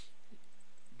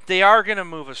 They are gonna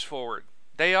move us forward.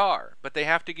 They are, but they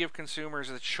have to give consumers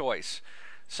a choice.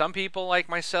 Some people, like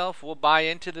myself, will buy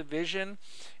into the vision,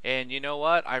 and you know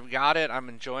what? I've got it. I'm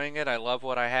enjoying it. I love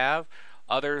what I have.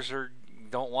 Others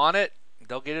don't want it.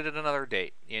 They'll get it at another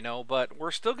date, But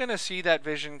we're still going to see that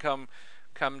vision come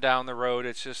down the road.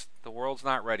 It's just the world's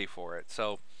not ready for it.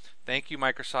 So, thank you,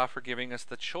 Microsoft, for giving us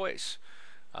the choice.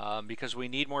 Because we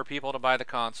need more people to buy the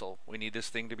console. We need this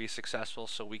thing to be successful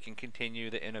so we can continue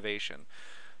the innovation.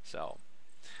 So,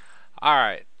 all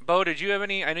right, Bo, did you have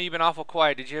any? I know you've been awful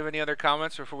quiet. Did you have any other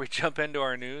comments before we jump into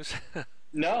our news?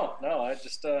 No, I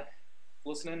just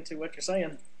listening to what you're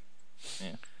saying.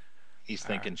 Yeah. He's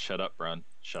thinking, shut up, Bron.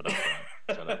 Shut up,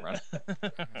 Bron. Shut up, Bron.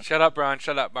 Shut up, Bron.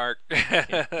 Shut up, Mark.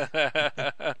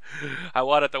 I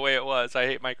want it the way it was. I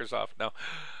hate Microsoft. No.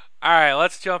 All right,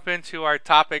 let's jump into our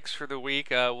topics for the week.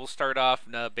 We'll start off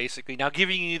basically now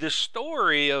giving you the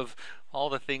story of all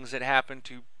the things that happened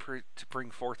to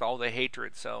bring forth all the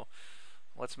hatred. So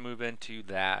let's move into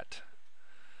that.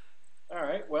 All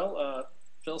right. Well,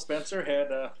 Phil Spencer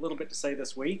had a little bit to say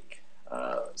this week.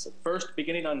 So first,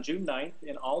 beginning on June 9th,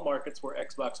 in all markets where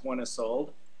Xbox One is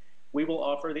sold, we will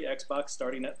offer the Xbox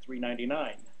starting at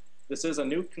 $399. This is a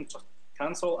new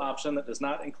console option that does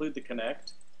not include the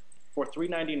Kinect. For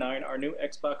 $399, our new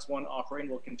Xbox One offering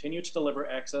will continue to deliver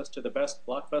access to the best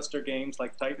blockbuster games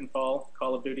like Titanfall,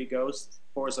 Call of Duty Ghosts,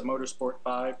 Forza Motorsport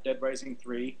 5, Dead Rising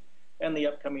 3, and the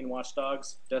upcoming Watch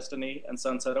Dogs, Destiny, and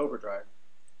Sunset Overdrive.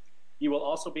 You will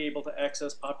also be able to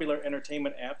access popular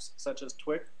entertainment apps such as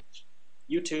Twitch,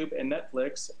 YouTube, and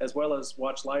Netflix, as well as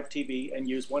watch live TV and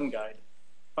use OneGuide.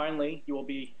 Finally, you will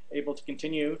be able to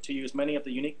continue to use many of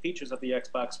the unique features of the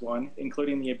Xbox One,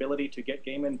 including the ability to get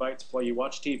game invites while you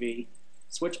watch TV,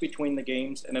 switch between the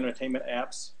games and entertainment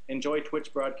apps, enjoy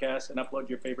Twitch broadcasts, and upload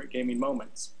your favorite gaming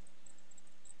moments.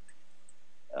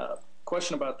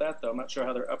 Question about that, though. I'm not sure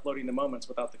how they're uploading the moments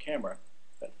without the camera.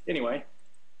 But anyway,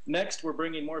 next, we're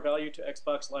bringing more value to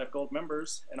Xbox Live Gold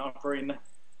members and offering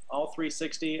all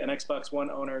 360 and Xbox One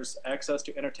owners access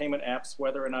to entertainment apps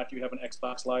whether or not you have an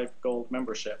Xbox Live Gold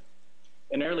membership.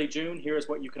 In early June, here is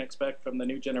what you can expect from the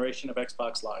new generation of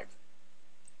Xbox Live.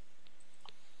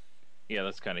 yeah,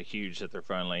 that's kind of huge that they're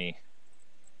finally,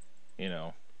 you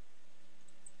know,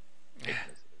 taking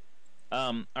this.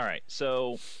 All right,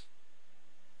 so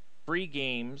free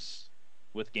games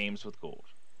with gold.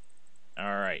 All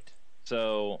right,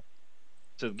 so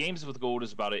games with gold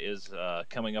is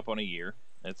coming up on a year.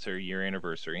 It's their year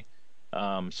anniversary.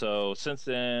 So since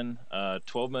then,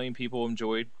 12 million people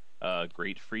enjoyed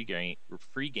great free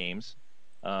games.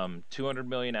 200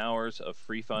 million hours of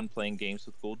free fun playing games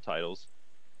with gold titles.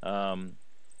 Um,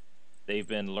 they've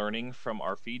been learning from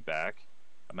our feedback.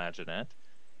 Imagine that.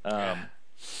 Um,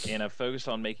 and I've focused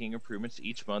on making improvements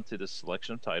each month to the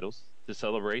selection of titles to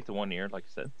celebrate the 1 year, like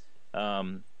I said.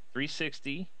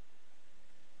 360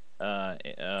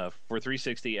 for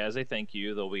 360 as a thank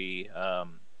you, there'll be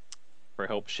for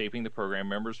help shaping the program.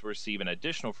 Members will receive an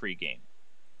additional free game.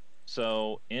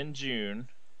 So in June,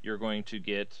 you're going to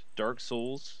get Dark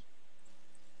Souls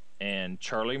and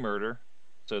Charlie Murder.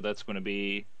 So that's going to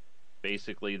be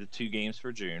basically the 2 games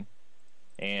for June.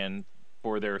 And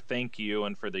for their thank you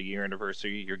and for the year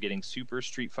anniversary, you're getting Super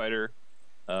Street Fighter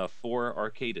 4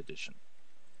 Arcade Edition.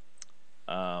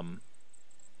 And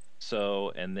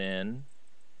then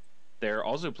they're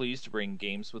also pleased to bring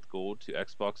games with gold to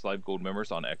Xbox Live Gold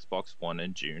members on Xbox One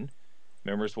in June.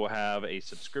 Members will have a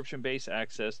subscription-based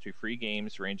access to free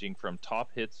games ranging from top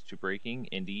hits to breaking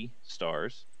indie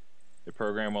stars. The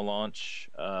program will launch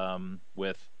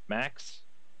with Max,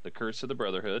 The Curse of the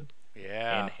Brotherhood,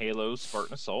 Yeah. and Halo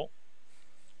Spartan Assault.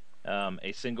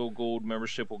 A single gold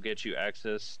membership will get you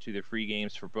access to the free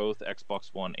games for both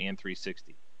Xbox One and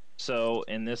 360. So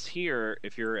in this here,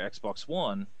 if you're Xbox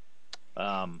One,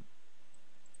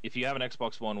 if you have an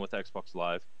Xbox One with Xbox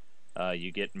Live,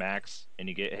 you get Max and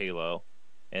you get Halo,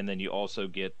 and then you also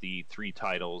get the 3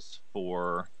 titles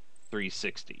for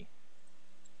 360.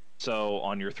 So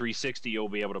on your 360, you'll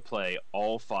be able to play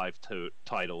all 5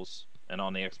 titles, and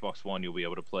on the Xbox One, you'll be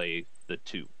able to play the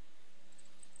 2.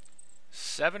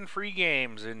 7 free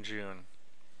games in June.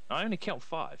 I only count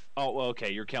 5. Oh, well,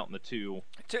 okay, you're counting the 2.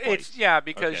 It's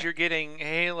because you're getting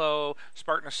Halo,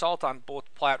 Spartan Assault on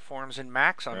both platforms, and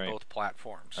Max on both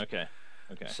platforms. Okay.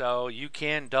 So you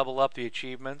can double up the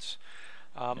achievements.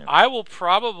 Yeah. I will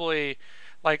probably,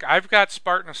 I've got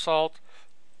Spartan Assault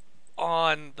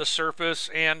on the Surface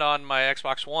and on my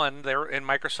Xbox One. There, and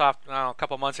Microsoft a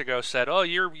couple months ago said, "Oh,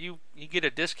 you get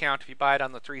a discount if you buy it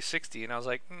on the 360," and I was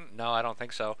like, "No, I don't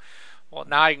think so." Well,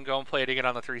 now I can go and play it again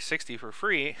on the 360 for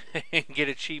free and get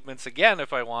achievements again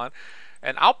if I want.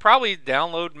 And I'll probably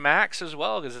download Max as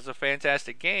well because it's a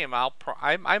fantastic game.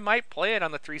 I might play it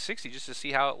on the 360 just to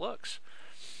see how it looks.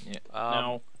 Yeah.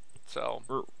 Now, so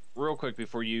real quick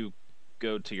before you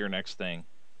go to your next thing,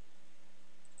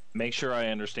 make sure I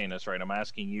understand this right. I'm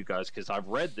asking you guys because I've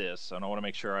read this and I want to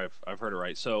make sure I've heard it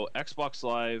right. So Xbox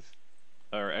Live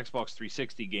or Xbox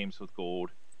 360 games with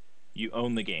gold, you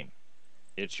own the game.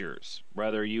 It's yours.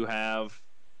 Whether you have,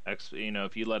 if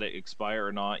you let it expire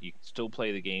or not, you can still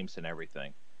play the games and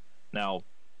everything. Now,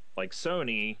 like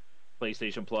Sony,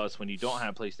 PlayStation Plus, when you don't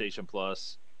have PlayStation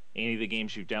Plus, any of the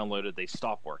games you've downloaded, they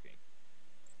stop working.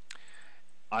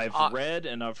 I've read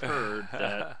and I've heard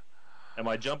that. Am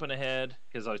I jumping ahead?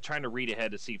 Because I was trying to read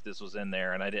ahead to see if this was in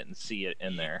there, and I didn't see it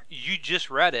in there. You just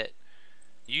read it.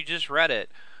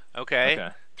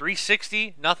 Okay.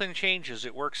 360, nothing changes.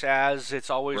 It works as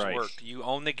it's always worked. You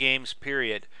own the games,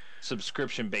 period.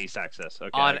 Subscription-based access.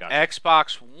 Okay. On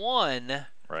Xbox One,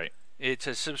 right, it's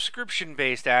a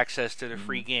subscription-based access to the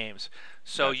free games.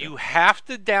 So you have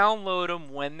to download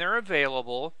them when they're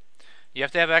available. You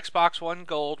have to have Xbox One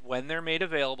Gold when they're made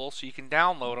available so you can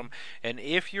download them. And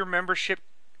if your membership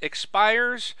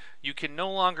expires, you can no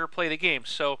longer play the game.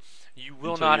 So you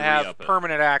will not have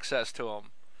permanent access to them.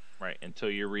 Right,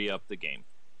 until you re-up the game.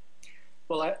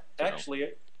 Well,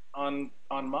 actually, on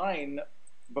mine,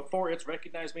 before it's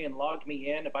recognized me and logged me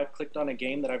in, if I've clicked on a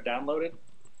game that I've downloaded,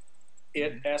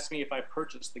 it asks me if I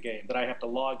purchased the game, that I have to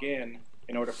log in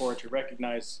order for it to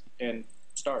recognize and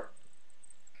start.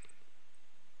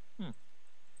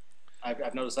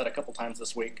 I've noticed that a couple times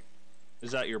this week.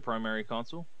 Is that your primary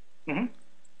console? Mm-hmm.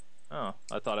 Oh,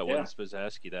 I thought it wasn't supposed to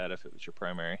ask you that if it was your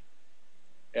primary.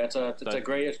 Yeah, it's a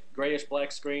grayish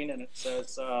black screen, and it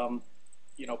says,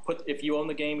 if you own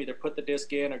the game, either put the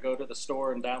disc in or go to the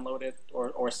store and download it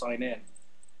or sign in.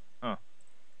 Huh.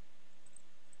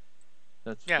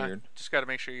 That's weird. Just got to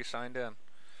make sure you signed in.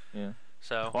 Yeah.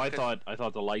 So. Well, I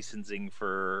thought the licensing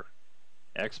for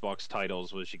Xbox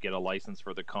titles was you get a license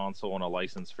for the console and a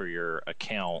license for your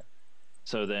account.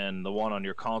 So then the one on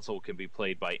your console can be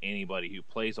played by anybody who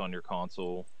plays on your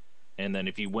console. And then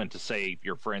if you went to, say,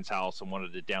 your friend's house and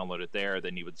wanted to download it there,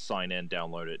 then you would sign in,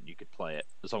 download it, and you could play it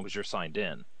as long as you're signed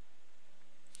in.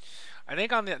 I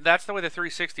think on the that's the way the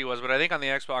 360 was, but I think on the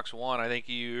Xbox One, I think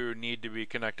you need to be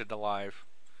connected to live.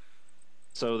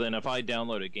 So then, if I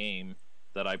download a game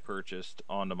that I purchased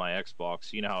onto my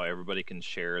Xbox, you know how everybody can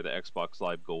share the Xbox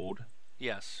Live Gold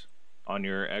Yes. on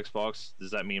your Xbox?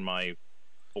 Does that mean my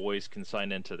boys can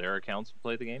sign into their accounts and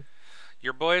play the game?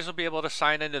 Your boys will be able to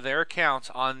sign into their accounts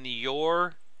on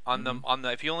your Mm-hmm. on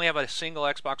the if you only have a single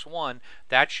Xbox One,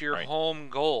 that's your Right. home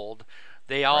gold.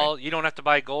 Right. You don't have to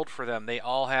buy gold for them. They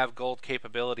all have gold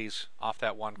capabilities off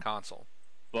that one console.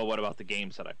 But what about the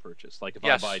games that I purchased? Like if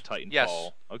I buy Yes. Yes.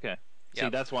 Titanfall, okay. See,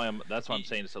 Yep. that's why I'm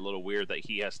saying it's a little weird that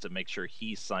he has to make sure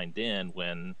he's signed in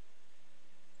when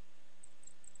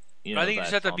I think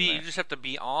that's on you there. just have to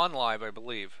be on live, I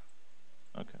believe.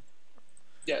 Okay.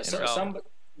 Yeah, so Interesting. So, some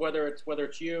whether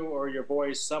it's you or your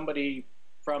boys, somebody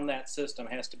from that system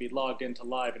has to be logged into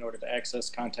live in order to access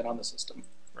content on the system.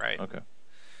 right. Okay.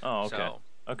 Oh, okay. So,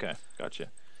 Okay. Gotcha.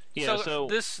 Yeah. so So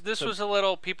this so was a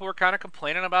little. People were kind of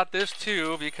complaining about this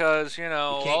too because you can't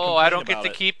I complain don't get about to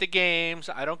it. keep the games.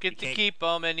 I don't You get to can't. keep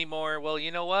them anymore. Well,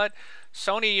 you know what?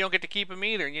 Sony, you don't get to keep them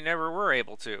either. You never were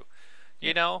able to.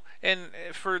 Yeah. And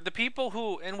for the people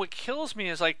who, and what kills me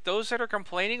is like those that are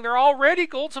complaining, they're already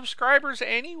gold subscribers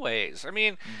anyways. I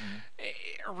mean,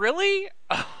 Mm-hmm. really?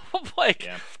 Like,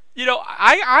 Yeah.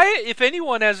 if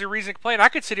anyone has a reason to complain, I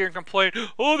could sit here and complain,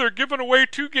 oh, they're giving away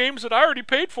 2 games that I already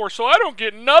paid for, so I don't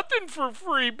get nothing for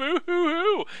free. Boo hoo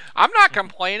hoo. I'm not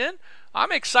complaining.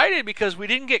 I'm excited because we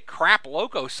didn't get crap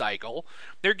Loco Cycle.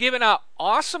 They're giving out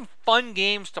awesome, fun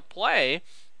games to play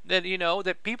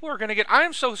that people are going to get. I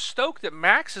am so stoked that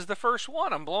Max is the first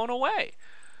one. I'm blown away.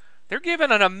 They're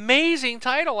giving an amazing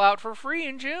title out for free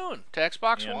in June to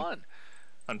Xbox And One.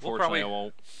 We'll unfortunately,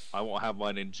 probably I won't have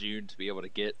mine in June to be able to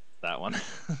get that one.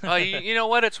 you know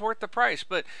what? It's worth the price.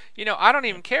 But I don't Yeah.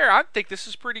 even care. I think this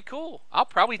is pretty cool. I'll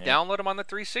probably Yeah. download them on the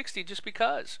 360 just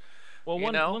because. Well,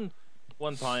 You know.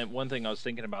 one thing I was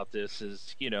thinking about this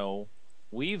is,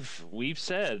 we've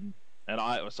said,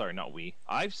 and sorry, not we,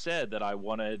 I've said that I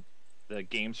wanted the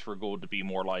games for gold to be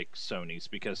more like Sony's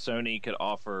because Sony could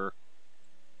offer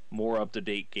more up to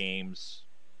date games,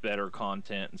 better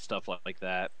content, and stuff like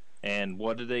that. And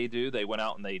what did they do? They went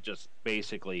out and they just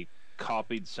basically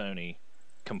copied Sony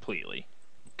completely.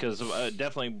 Because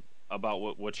definitely about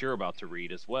what you're about to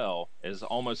read as well is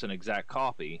almost an exact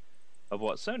copy of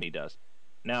what Sony does.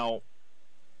 Now,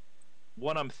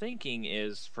 what I'm thinking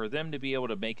is for them to be able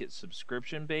to make it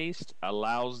subscription based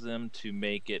allows them to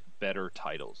make it better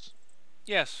titles.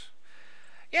 Yes.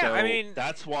 Yeah. So I mean,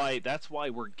 that's why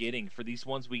we're getting for these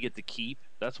ones we get to keep.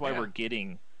 That's why yeah. we're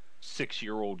getting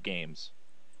 6-year-old games.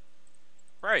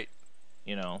 Right.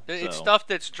 It's So stuff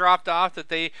that's dropped off that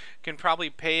they can probably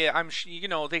pay.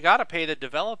 They got to pay the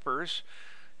developers.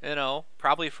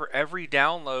 Probably for every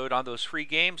download on those free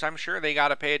games, I'm sure they got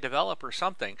to pay a developer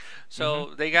something. hmm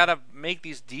So they got to make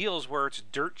these deals where it's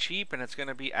dirt cheap and it's going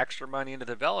to be extra money into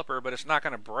the developer, but it's not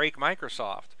going to break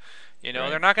Microsoft. right,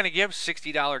 They're not going to give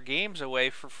 $60 games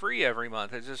away for free every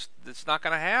month. It's not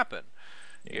going to happen.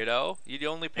 yeah. You'd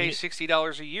only And pay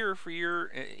 $60 a year for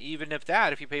even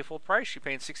if you pay full price, you're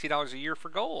paying $60 a year for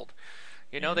gold.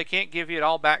 yeah, They can't give it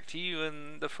all back to you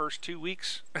in the first 2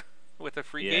 weeks with a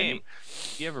free yeah. And game.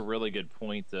 you have a really good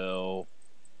point, though.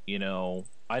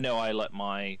 I know I let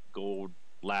my gold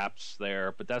lapse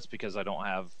there, but that's because I don't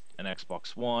have an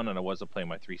Xbox One and I wasn't playing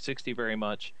my 360 very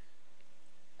much.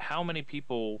 How many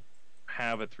people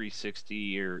have a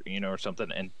 360 or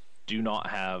something and do not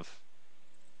have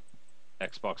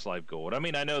Xbox Live Gold? I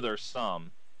mean, I know there's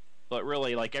some, but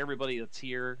really, like everybody that's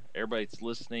here, everybody that's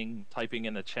listening, typing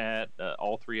in the chat,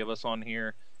 all three of us on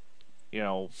here,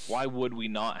 why would we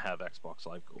not have Xbox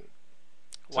Live Gold?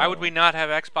 Why would we So, not have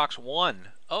Xbox One?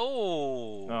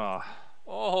 Oh, uh,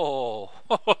 oh.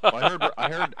 well, I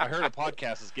heard a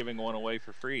podcast is giving one away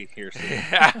for free here soon.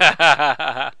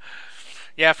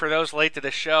 Yeah, for those late to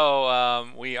the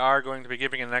show, we are going to be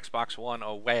giving an Xbox One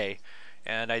away,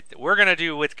 and we're gonna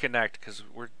do with Kinect because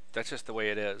that's just the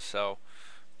way it is. So,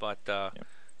 but Yep.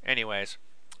 anyways,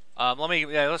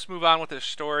 let's move on with this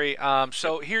story.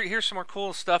 So here's some more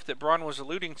cool stuff that Braun was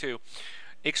alluding to.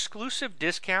 Exclusive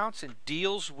discounts and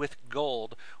deals with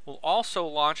gold will also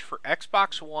launch for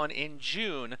Xbox One in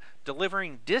June,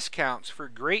 delivering discounts for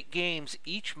great games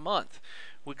each month,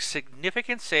 with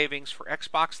significant savings for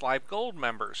Xbox Live Gold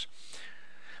members.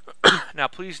 Now,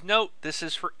 please note this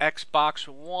is for Xbox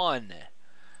One.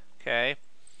 Okay.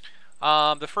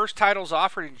 The first titles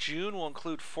offered in June will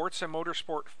include Forza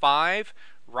Motorsport 5,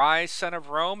 Rise Son of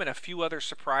Rome, and a few other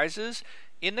surprises.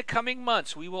 In the coming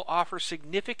months, we will offer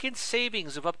significant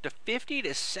savings of up to 50 to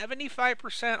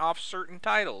 75% off certain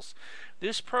titles.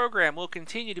 This program will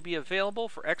continue to be available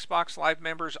for Xbox Live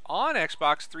members on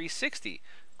Xbox 360.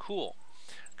 Cool.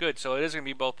 Good, so it is going to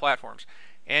be both platforms.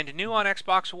 And new on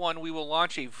Xbox One, we will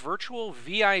launch a virtual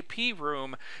VIP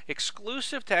room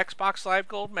exclusive to Xbox Live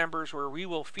Gold members where we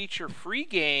will feature free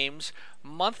games,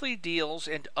 monthly deals,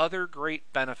 and other great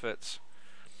benefits.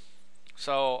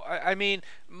 So, I mean,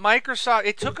 Microsoft,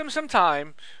 it took them some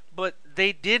time, but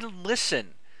they did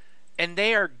listen. And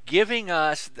they are giving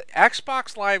us the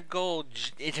Xbox Live Gold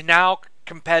is now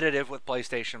competitive with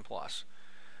PlayStation Plus.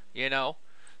 You know?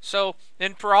 So,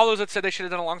 and for all those that said they should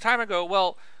have done a long time ago,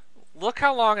 well, look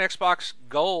how long Xbox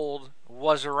Gold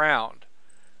was around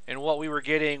and what we were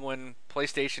getting when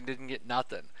PlayStation didn't get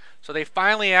nothing. So they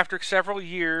finally, after several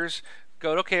years,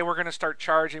 go, okay, we're going to start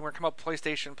charging. We're going to come up with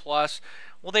PlayStation Plus.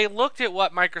 Well, they looked at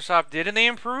what Microsoft did and they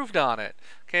improved on it.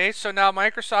 Okay, so now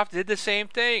Microsoft did the same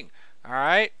thing. All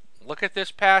right, look at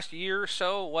this past year or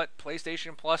so, what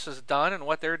PlayStation Plus has done and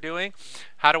what they're doing.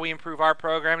 How do we improve our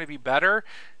program to be better?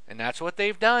 And that's what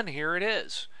they've done. Here it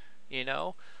is. You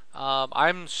know,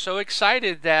 I'm so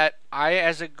excited that I,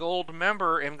 as a gold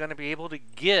member, am going to be able to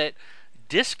get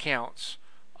discounts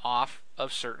off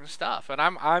of certain stuff, and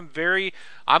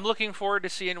I'm looking forward to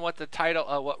seeing what the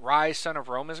title, what Rise Son of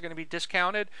Rome is going to be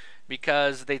discounted,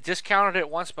 because they discounted it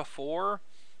once before.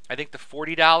 I think the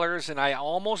 $40, and I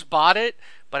almost bought it,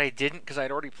 but I didn't because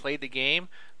I'd already played the game.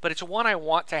 But it's one I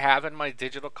want to have in my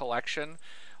digital collection.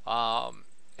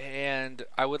 And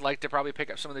I would like to probably pick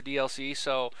up some of the DLC.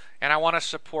 So, and I want to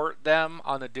support them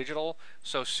on the digital.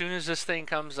 So as soon as this thing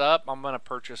comes up, I'm going to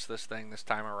purchase this thing this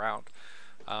time around.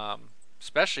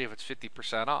 Especially if it's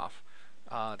 50% off.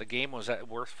 The game was at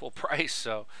worth full price.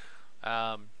 So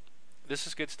this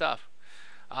is good stuff.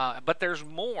 But there's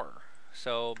more.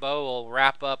 So Bo will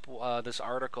wrap up this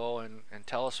article and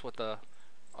tell us what the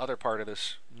other part of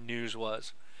this news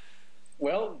was.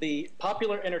 Well, the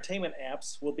popular entertainment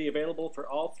apps will be available for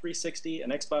all 360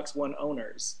 and Xbox One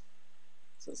owners.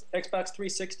 Says Xbox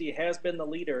 360 has been the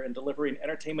leader in delivering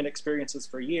entertainment experiences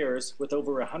for years, with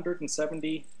over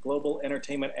 170 global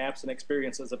entertainment apps and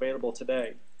experiences available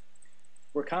today.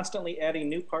 We're constantly adding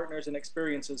new partners and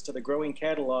experiences to the growing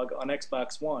catalog on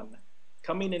Xbox One.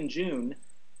 Coming in June,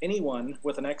 anyone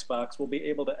with an Xbox will be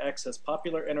able to access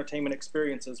popular entertainment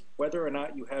experiences whether or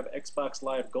not you have Xbox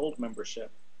Live Gold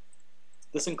membership.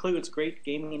 This includes great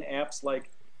gaming apps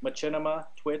like Machinima,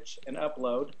 Twitch, and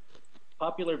Upload,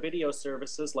 popular video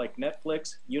services like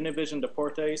Netflix, Univision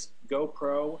Deportes,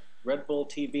 GoPro, Red Bull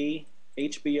TV,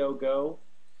 HBO Go,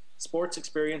 sports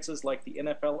experiences like the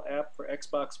NFL app for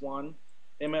Xbox One,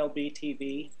 MLB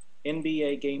TV,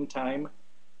 NBA Game Time,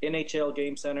 NHL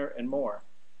Game Center, and more.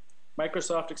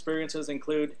 Microsoft experiences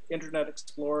include Internet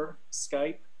Explorer,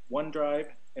 Skype, OneDrive,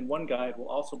 and OneGuide will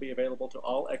also be available to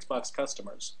all Xbox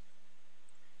customers.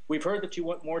 We've heard that you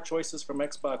want more choices from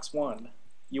Xbox One.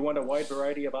 You want a wide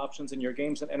variety of options in your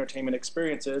games and entertainment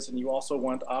experiences, and you also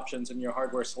want options in your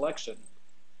hardware selection.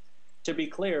 To be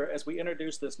clear, as we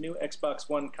introduce this new Xbox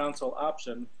One console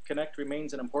option, Kinect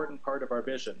remains an important part of our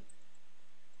vision.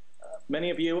 Many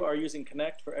of you are using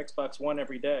Kinect for Xbox One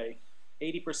every day.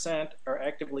 80% are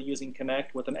actively using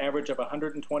Kinect with an average of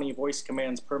 120 voice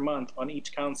commands per month on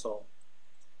each console.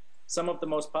 Some of the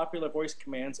most popular voice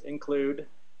commands include,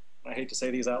 I hate to say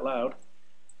these out loud,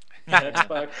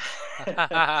 Xbox,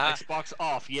 Xbox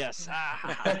off, yes.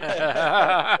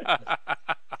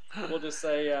 We'll just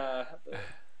say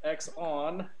X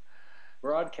on,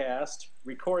 broadcast,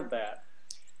 record that.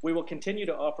 We will continue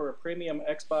to offer a premium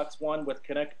Xbox One with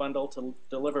Kinect bundle to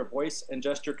deliver voice and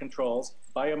gesture controls,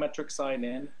 biometric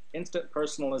sign-in, instant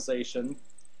personalization,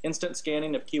 instant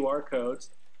scanning of QR codes,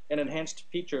 and enhanced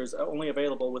features only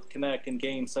available with Kinect in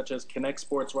games such as Kinect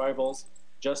Sports Rivals,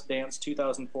 Just Dance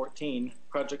 2014,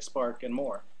 Project Spark, and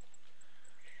more.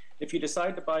 If you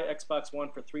decide to buy Xbox One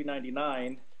for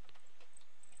 $399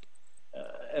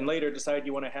 and later decide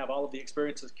you want to have all of the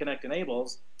experiences Kinect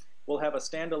enables, we'll have a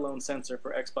standalone sensor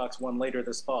for Xbox One later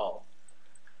this fall.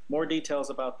 More details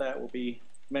about that will be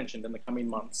mentioned in the coming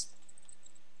months.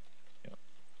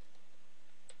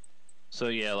 So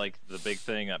yeah, like the big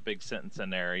thing, that big sentence in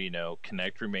there,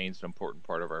 Kinect remains an important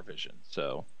part of our vision.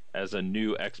 So as a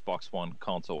new Xbox One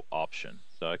console option.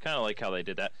 So I kind of like how they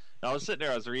did that. Now, I was sitting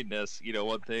there, I was reading this,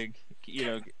 one thing,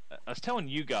 I was telling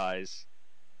you guys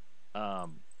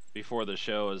before the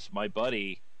show is my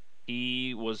buddy,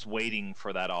 he was waiting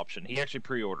for that option. He actually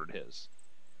pre-ordered his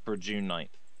for June 9th.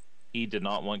 He did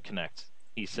not want Kinect.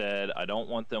 He said, I don't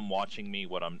want them watching me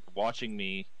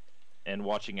and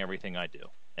watching everything I do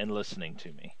and listening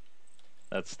to me.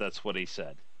 That's what he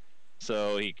said.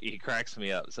 So he cracks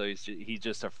me up. So he's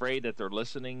just afraid that they're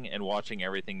listening and watching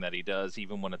everything that he does,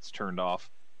 even when it's turned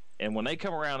off. And when they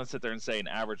come around and sit there and say an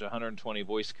average 120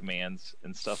 voice commands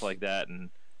and stuff like that, and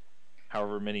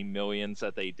however many millions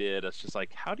that they did, it's just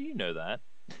like, how do you know that?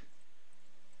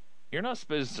 You're not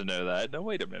supposed to know that. No,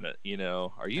 wait a minute.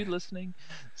 Are you listening?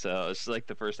 So it's like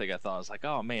the first thing I thought was like,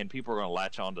 oh man, people are going to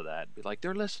latch onto that and be like,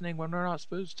 they're listening when they're not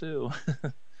supposed to.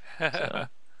 So,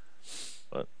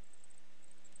 but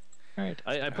all right,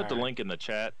 I put the All right. link in the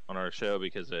chat on our show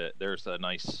because there's a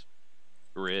nice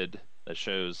grid that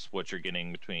shows what you're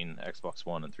getting between Xbox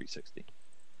One and 360.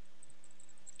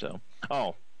 So,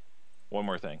 oh, one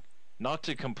more thing. Not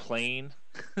to complain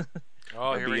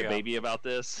Oh, or here we be a go. baby about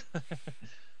this.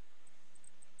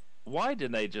 Why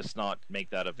didn't they just not make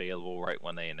that available right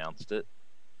when they announced it?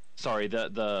 Sorry,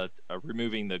 the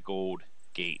removing the gold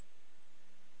gate.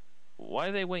 Why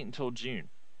did they wait until June?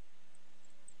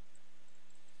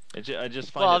 I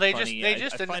just find Well, it they just funny. they I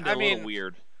just find it I a little mean,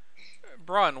 weird.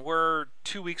 Brun, we're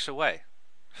 2 weeks away.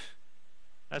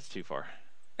 That's too far.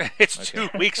 It's Okay. 2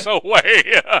 weeks away.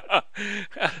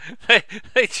 they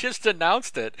they just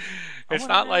announced it. I It's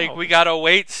want it not like now. we gotta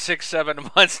wait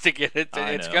 6-7 months to get it.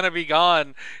 I It's know. gonna be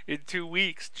gone in 2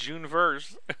 weeks, June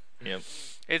 1st. Yep.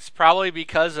 It's probably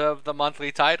because of the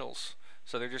monthly titles.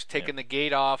 So they're just Yep. taking the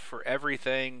gate off for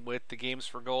everything with the games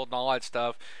for gold and all that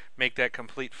stuff. Make that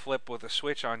complete flip with a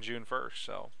Switch on June 1st.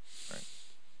 So Right.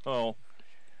 Well,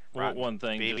 rotten one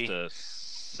thing just baby. to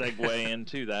segue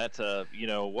into that,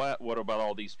 what about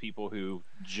all these people who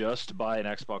just buy an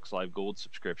Xbox Live Gold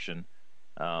subscription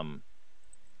um,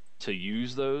 to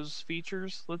use those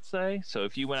features? Let's say, so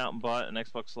if you went out and bought an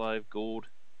Xbox Live Gold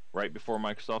right before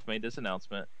Microsoft made this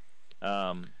announcement,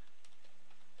 um,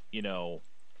 you know,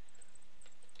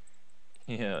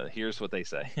 yeah, here's what they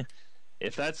say.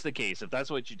 If that's the case, if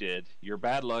that's what you did, your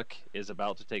bad luck is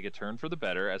about to take a turn for the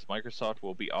better, as Microsoft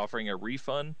will be offering a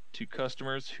refund to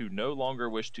customers who no longer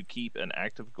wish to keep an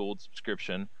active gold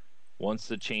subscription once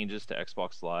the changes to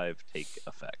Xbox Live take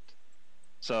effect.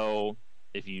 So,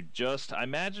 if you I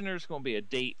imagine there's going to be a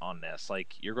date on this.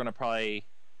 Like, you're going to probably.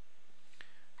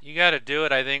 You got to do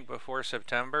it, I think, before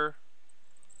September.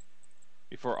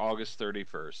 Before August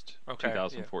 31st, Okay, yeah.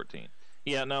 2014.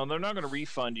 Yeah, no, they're not going to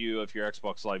refund you if your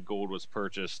Xbox Live Gold was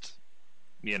purchased,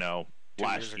 you know, 2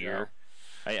 years last ago. year.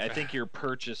 I think your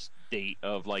purchase date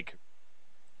of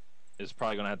is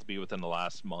probably going to have to be within the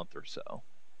last month or so.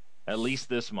 At least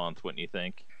this month, wouldn't you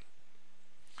think?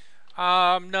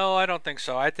 No, I don't think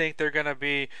so. I think they're going to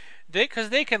be because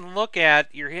they can look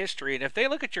at your history, and if they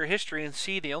look at your history and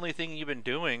see the only thing you've been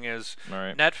doing is All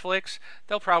right. Netflix,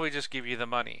 they'll probably just give you the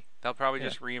money. They'll probably Yeah.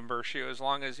 just reimburse you as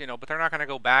long as but they're not going to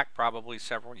go back probably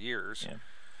several years. Yeah.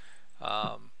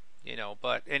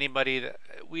 But anybody that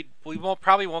we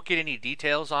won't get any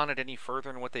details on it any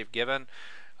further than what they've given.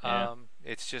 Yeah.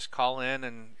 It's just call in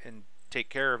and take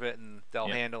care of it, and they'll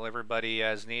Yeah. handle everybody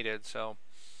as needed. So.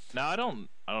 Now I don't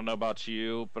know about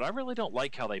you, but I really don't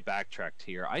like how they backtracked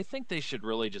here. I think they should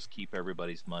really just keep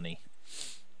everybody's money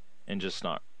and just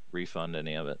not refund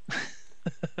any of it.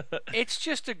 It's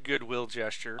just a goodwill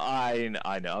gesture. I know.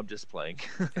 I'm just playing.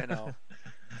 You know,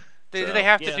 do they So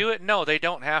have to yeah, do it? No, they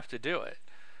don't have to do it.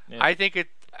 yeah, I think it.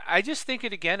 I just think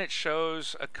it again. It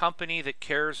shows a company that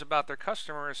cares about their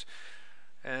customers,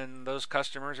 and those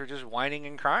customers are just whining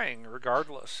and crying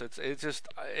regardless.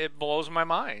 It blows my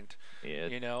mind. yeah.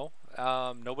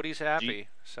 Nobody's G- happy.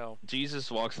 So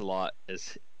Jesus Walks a Lot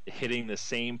is hitting the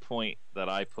same point that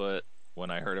I put when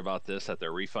I heard about this that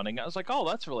they're refunding. I was like, oh,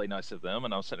 that's really nice of them.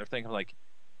 And I was sitting there thinking, like,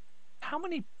 how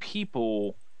many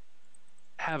people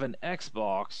have an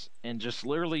Xbox and just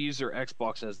literally use their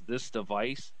Xbox as this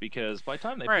device? Because by the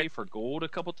time they pay right, for gold a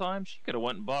couple times, you could have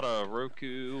went and bought a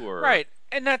Roku or right,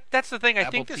 and that's the thing. I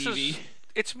Apple think TV.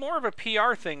 it's more of a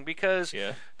PR thing because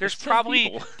Yeah, there's it's 10 probably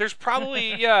people. there's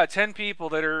probably yeah 10 people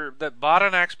that bought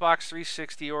an Xbox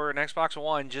 360 or an Xbox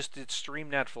One just to stream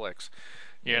Netflix,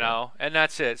 Yeah, and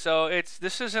that's it. So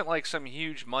this isn't like some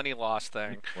huge money loss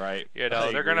thing. right. I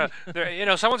They're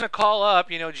agree. someone's gonna call up.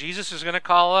 Jesus is gonna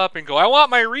call up and go, I want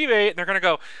my rebate, and they're gonna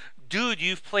go, dude,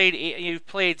 you've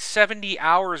played 70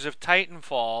 hours of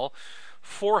Titanfall,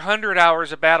 400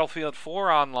 hours of Battlefield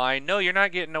 4 online. No, you're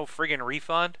not getting no friggin'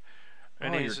 refund.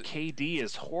 And Oh, your he's KD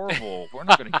is horrible. We're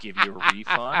not going to give you a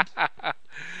refund.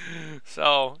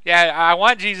 so yeah, I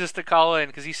want Jesus to call in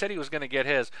because he said he was going to get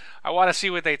his. I want to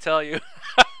see what they tell you.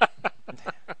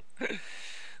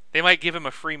 They might give him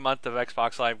a free month of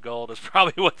Xbox Live Gold. Is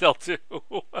probably what they'll do.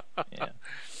 Yeah.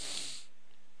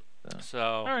 So,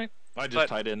 All right. I just but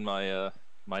tied in my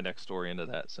my next story into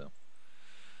that, so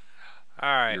all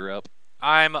right. you're up.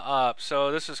 I'm up.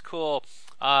 So this is cool.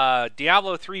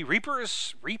 Diablo 3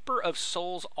 Reaper of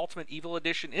Souls Ultimate Evil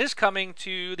Edition is coming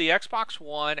to the Xbox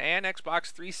One and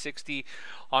Xbox 360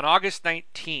 on August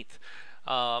 19th.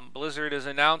 Blizzard has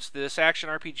announced this action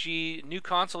RPG new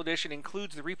console edition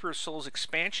includes the Reaper of Souls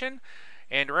expansion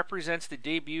and represents the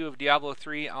debut of Diablo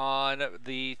 3 on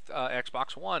the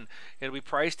Xbox One. It'll be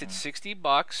priced at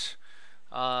 $60.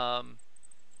 Um,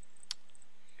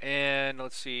 and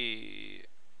let's see.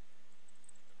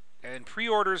 And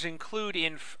pre-orders include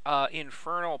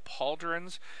infernal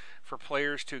pauldrons for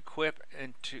players to equip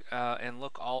and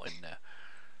look all in.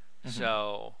 Mm-hmm.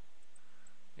 So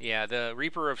yeah, the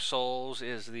Reaper of Souls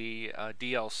is the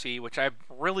DLC, which I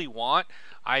really want.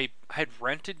 I had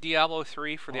rented Diablo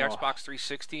 3 for the Oh, Xbox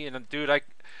 360, and dude,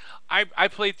 I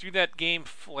played through that game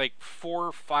like 4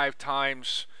 or 5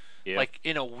 times, yep. like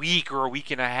in a week or a week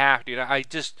and a half, dude.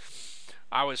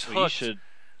 I was Well, you hooked. should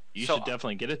you So, should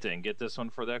definitely get it then. Get this one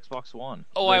for the Xbox One.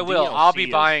 oh, The I will. I'll be DLC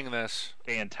is buying this.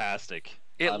 fantastic.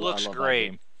 It I looks love that great.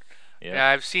 game. Yep. Yeah,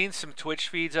 I've seen some Twitch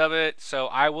feeds of it, so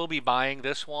I will be buying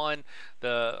this one,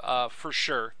 the for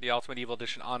sure, the Ultimate Evil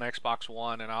Edition on Xbox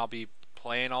One, and I'll be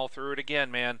playing all through it again,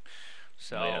 man.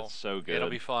 Oh, yeah, So it's so it'll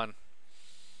be good. fun.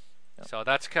 Yep. So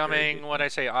that's Very coming. good What game. I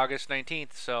say, August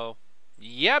 19th. So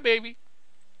yeah, baby.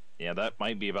 Yeah, that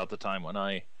might be about the time when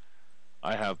I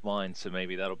have mine, so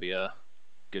maybe that'll be a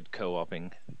good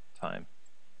co-oping time.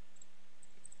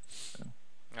 So,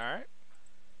 All right.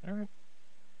 all right.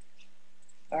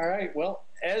 All right. Well,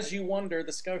 as you wander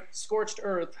the scorched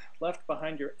earth left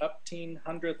behind your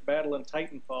 1,800th battle in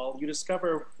Titanfall, you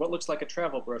discover what looks like a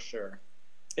travel brochure.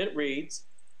 It reads,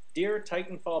 "Dear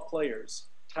Titanfall players,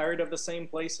 tired of the same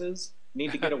places?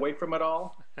 Need to get away from it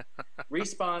all?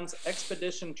 Respawn's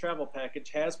Expedition Travel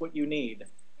Package has what you need.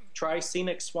 Try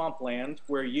scenic swampland,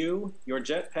 where you, your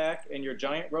jetpack, and your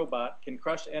giant robot can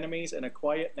crush enemies in a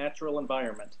quiet, natural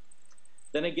environment.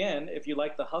 Then again, if you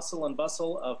like the hustle and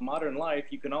bustle of modern life,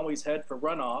 you can always head for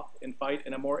Runoff and fight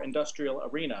in a more industrial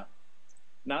arena.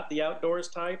 Not the outdoors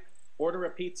type? Order a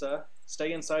pizza,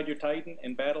 stay inside your Titan,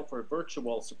 and battle for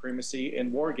virtual supremacy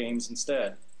in war games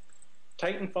instead.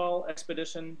 Titanfall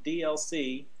Expedition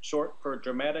DLC, short for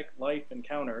Dramatic Life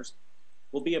Encounters,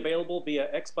 will be available via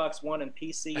Xbox One and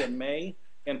PC in May,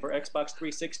 and for Xbox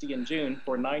 360 in June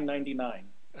for $9.99.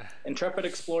 Intrepid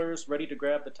explorers ready to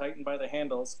grab the Titan by the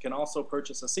handles can also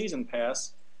purchase a season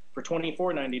pass for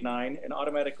 $24.99 and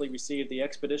automatically receive the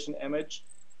Expedition image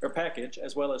or package,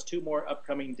 as well as 2 more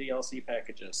upcoming DLC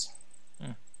packages.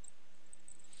 Hmm.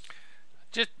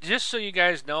 Just so you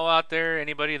guys know out there,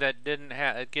 anybody that didn't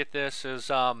get this is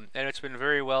and it's been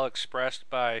very well expressed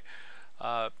by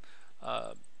uh,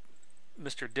 uh,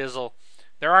 Mr. Dizzle.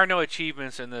 There are no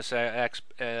achievements in this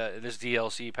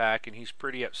DLC pack, and he's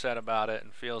pretty upset about it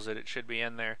and feels that it should be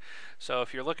in there. So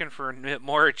if you're looking for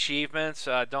more achievements,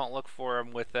 don't look for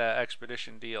them with the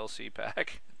Expedition DLC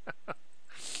pack.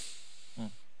 Hmm.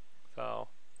 So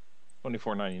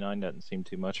 $24.99 doesn't seem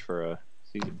too much for a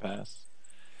season pass.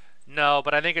 no,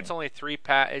 but I think So, it's only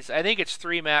I think it's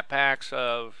 3 map packs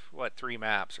of what 3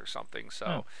 maps or something. oh,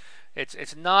 So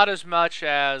it's not as much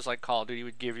as like Call of Duty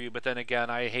would give you, but then again,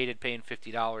 I hated paying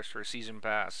 $50 for a season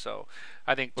pass. So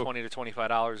I think well, $20 to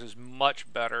 $25 is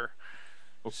much better.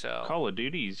 well, So Call of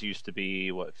Duties used to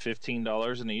be what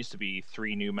 $15, and it used to be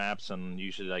 3 new maps and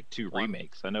usually like 2 one,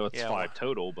 remakes. I know it's yeah, 5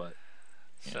 total, but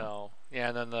you know, so yeah,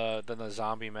 and then the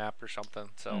zombie map or something.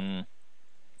 So mm, yeah,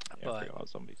 I but forgot about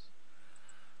zombies.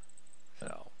 So,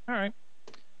 so all right,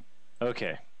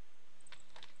 okay.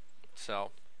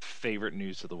 so Favorite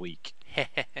news of the week.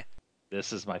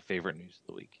 This is my favorite news of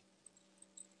the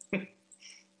week.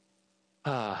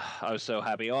 I was so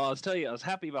happy. Oh, I was telling you, I was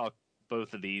happy about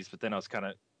both of these, but then I was kind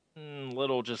of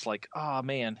little just like, oh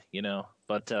man, you know.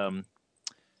 But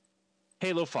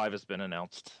Halo 5 has been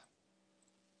announced.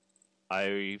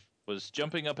 I was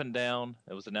jumping up and down.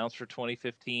 It was announced for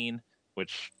 2015,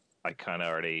 which I kind of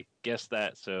already guessed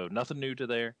that, so nothing new to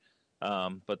there.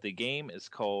 But the game is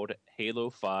called Halo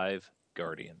 5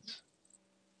 Guardians.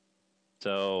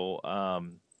 So,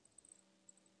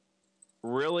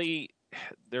 really,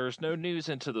 there's no news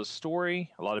into the story.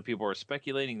 A lot of people are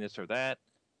speculating this or that.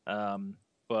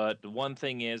 But the one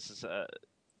thing is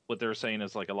what they're saying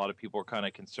is like a lot of people are kind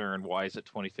of concerned. Why is it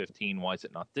 2015? Why is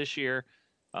it not this year?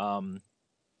 Um,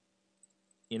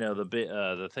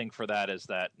 the thing for that is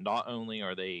that not only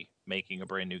are they making a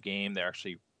brand new game, they're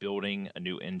actually building a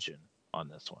new engine on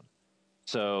this one.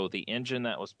 So the engine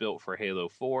that was built for Halo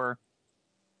 4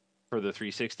 for the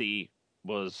 360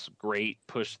 was great,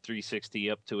 pushed 360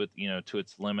 up to to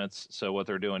its limits. So what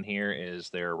they're doing here is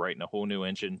they're writing a whole new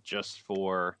engine just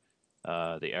for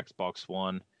the Xbox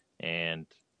One, and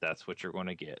that's what you're going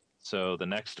to get. So the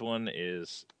next one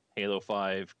is Halo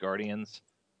 5 Guardians.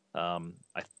 I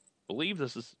believe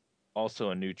this is also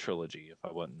a new trilogy, if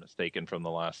I wasn't mistaken from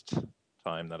the last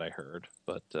time that I heard.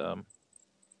 But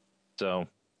so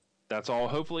that's all.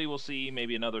 Hopefully, we'll see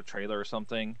maybe another trailer or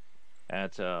something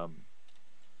at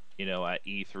at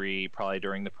E3, probably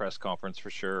during the press conference for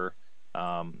sure.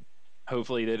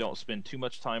 Hopefully, they don't spend too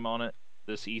much time on it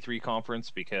this E3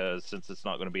 conference, because since it's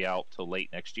not going to be out till late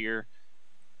next year,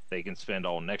 they can spend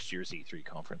all next year's E3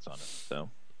 conference on it. So,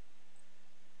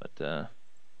 but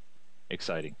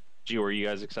exciting. Gee, were you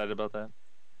guys excited about that?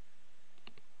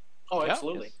 Oh, Yeah.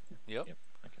 absolutely. Yep. Yep.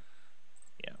 Okay.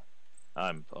 Yeah.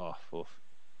 I'm. Oh, oof.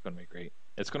 It's gonna be great.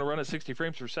 It's gonna run at 60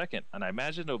 frames per second, and I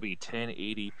imagine it'll be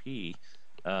 1080p.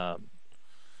 Um,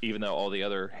 Even though all the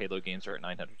other Halo games are at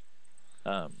 900.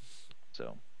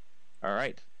 So, all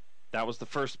right. That was the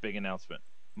first big announcement.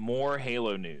 More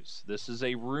Halo news. This is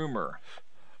a rumor.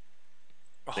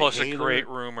 Oh, it's a great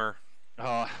rumor.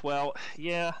 Well,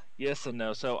 yeah, yes and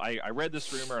no. So I read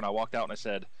this rumor and I walked out and I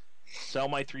said, sell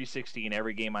my 360 and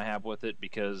every game I have with it,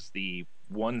 because the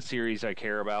one series I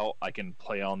care about, I can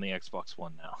play on the Xbox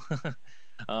One now.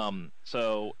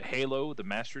 So Halo, the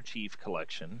Master Chief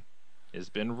Collection, has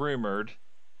been rumored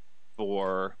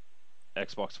for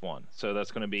Xbox One. So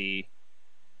that's going to be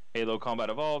Halo Combat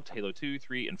Evolved, Halo 2,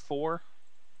 3, and 4,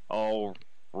 all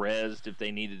rezzed if they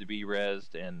needed to be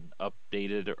rezzed and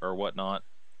updated or whatnot,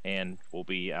 and will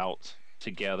be out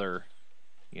together,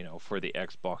 for the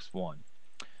Xbox One.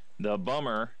 The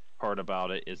bummer part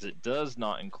about it is it does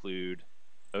not include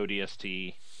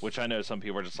ODST, which I know some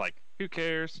people are just like, who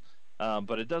cares?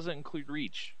 But it doesn't include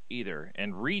Reach either.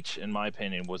 And Reach, in my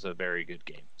opinion, was a very good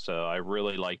game. So I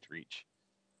really liked Reach.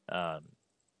 Um,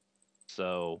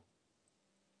 so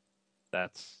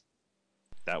that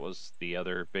was the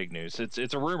other big news.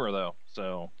 It's a rumor though,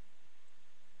 so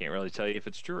can't really tell you if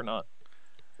it's true or not.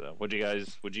 So would you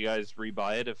guys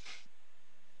rebuy it if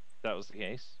that was the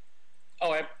case?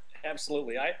 Oh,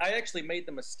 absolutely. I actually made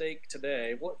the mistake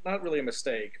today. Well, not really a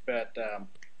mistake, but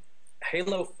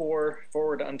Halo 4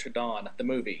 Forward Unto Dawn, the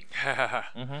movie.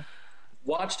 Mm-hmm.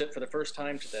 Watched it for the first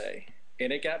time today,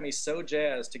 and it got me so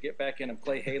jazzed to get back in and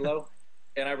play Halo.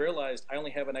 And I realized I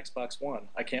only have an Xbox One.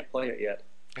 I can't play it yet.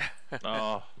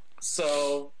 Oh,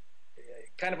 So,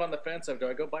 kind of on the fence of, do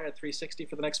I go buy a 360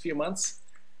 for the next few months,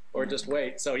 or just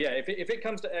wait? So yeah, if it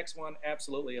comes to X1,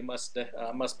 absolutely a must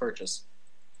purchase.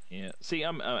 yeah. See,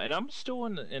 I'm still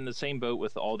in the same boat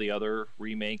with all the other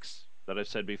remakes that I've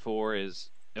said before. Is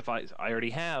if I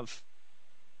already have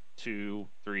 2,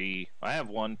 3. I have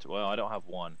one. Well, I don't have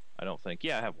one. I don't think.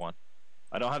 Yeah, I have one.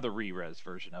 I don't have the re-res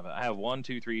version of it. I have 1,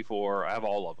 2, 3, 4. I have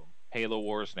all of them. Halo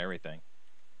Wars and everything.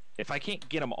 If I can't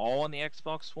get them all on the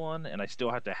Xbox One and I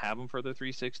still have to have them for the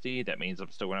 360, that means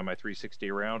I'm still going to have my 360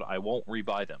 around. I won't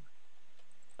rebuy them.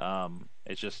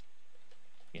 It's just,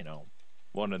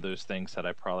 one of those things that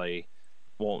I probably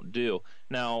won't do.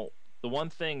 Now, the one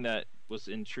thing that was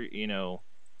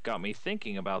got me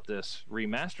thinking about this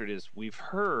remastered is we've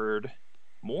heard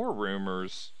more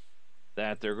rumors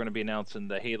that they're going to be announcing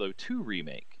the Halo 2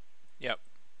 remake. Yep.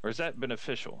 Or has that been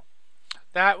official?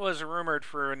 That was rumored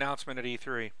for announcement at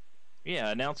E3. Yeah,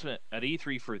 announcement at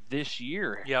E3 for this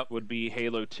year Yep. would be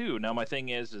Halo 2. Now my thing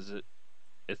is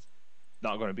it's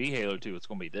not going to be Halo 2, it's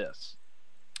going to be this.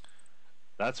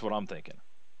 That's what I'm thinking.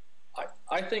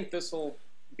 I think this will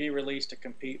be released to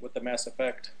compete with the Mass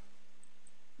Effect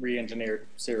re-engineered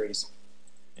series.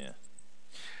 Yeah.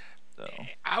 So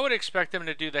I would expect them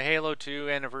to do the Halo 2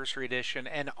 Anniversary Edition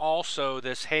and also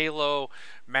this Halo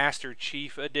Master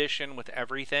Chief Edition with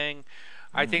everything.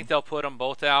 I think they'll put them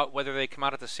both out. Whether they come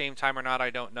out at the same time or not, I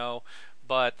don't know.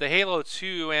 But the Halo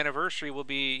 2 Anniversary will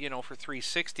be, for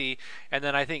 360, and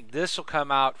then I think this will come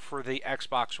out for the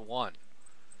Xbox One.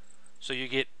 So you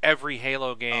get every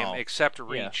Halo game except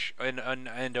Reach and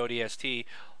ODST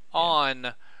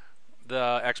on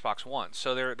the Xbox One.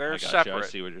 So they're separate. I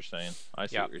see what you're saying. I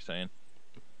see what you're saying.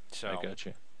 So I got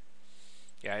you.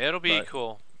 Yeah, it'll be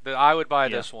cool. But I would buy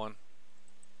this one.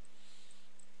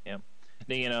 Yeah.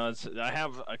 I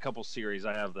have a couple series.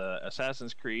 I have the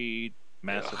Assassin's Creed,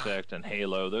 Mass Effect, and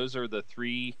Halo. Those are the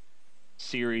 3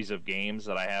 series of games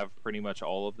that I have pretty much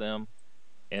all of them.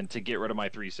 And to get rid of my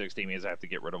 360 means I have to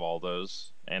get rid of all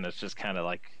those. And it's just kind of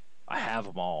like, I have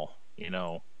them all,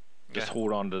 Just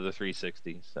hold on to the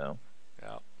 360, so.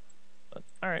 Yeah. But,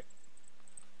 all right.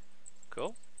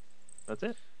 Cool. That's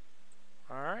it.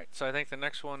 All right. So I think the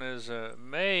next one is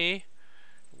May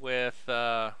with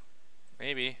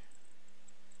maybe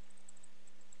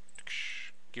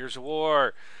Gears of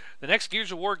War. The next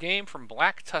Gears of War game from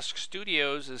Black Tusk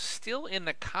Studios is still in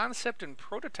the concept and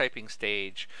prototyping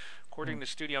stage, according to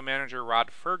studio manager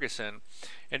Rod Ferguson.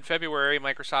 In February,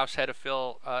 Microsoft's head of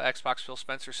Xbox Phil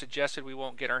Spencer suggested we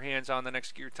won't get our hands on the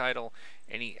next Gear title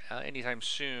anytime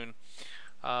soon.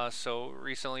 So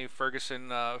recently,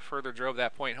 Ferguson further drove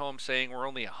that point home, saying we're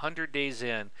only 100 days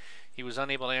in. He was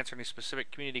unable to answer any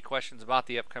specific community questions about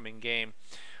the upcoming game.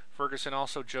 Ferguson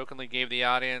also jokingly gave the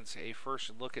audience a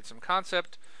first look at some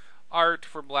concept art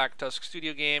for Black Tusk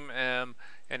Studio game, and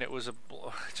it was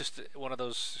just one of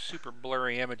those super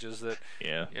blurry images that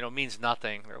Yeah. means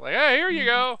nothing. They're like, "Hey, here you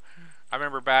go." I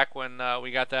remember back when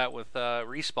we got that with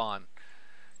Respawn.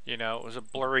 It was a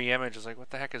blurry image. It's like, what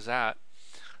the heck is that?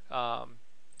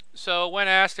 So, when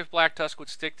asked if Black Tusk would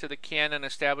stick to the canon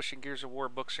establishing Gears of War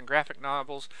books and graphic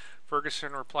novels,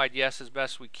 Ferguson replied, "Yes, as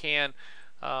best we can.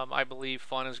 I believe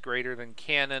fun is greater than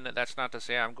canon. That's not to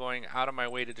say I'm going out of my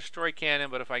way to destroy canon,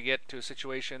 but if I get to a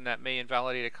situation that may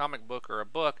invalidate a comic book or a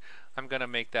book, I'm going to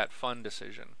make that fun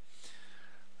decision."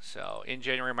 So, in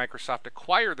January, Microsoft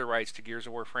acquired the rights to Gears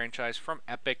of War franchise from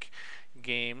Epic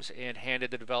Games and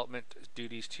handed the development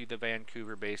duties to the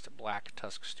Vancouver-based Black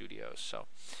Tusk Studios. So,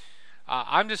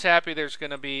 I'm just happy there's going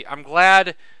to be... I'm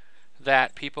glad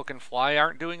that People Can Fly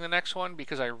aren't doing the next one,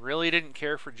 because I really didn't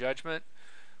care for Judgment.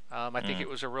 I think it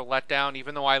was a real letdown,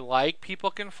 even though I like People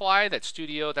Can Fly. That's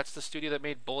the studio that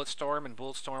made Bulletstorm, and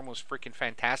Bulletstorm was freaking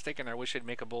fantastic, and I wish they'd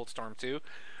make a Bulletstorm too.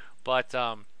 But,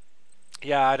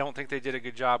 yeah, I don't think they did a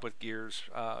good job with Gears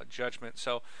Judgment.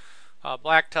 So,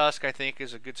 Black Tusk, I think,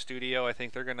 is a good studio. I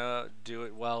think they're going to do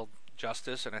it well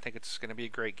justice, and I think it's going to be a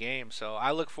great game. So,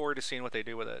 I look forward to seeing what they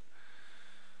do with it.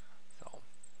 So,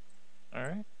 all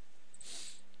right.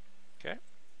 Okay.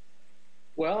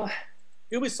 Well,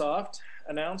 Ubisoft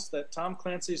announced that Tom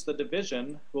Clancy's The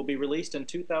Division will be released in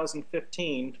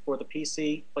 2015 for the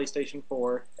PC, PlayStation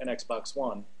 4, and Xbox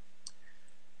One.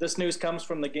 This news comes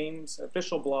from the game's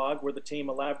official blog, where the team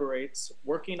elaborates,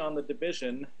 "Working on The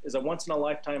Division is a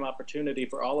once-in-a-lifetime opportunity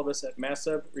for all of us at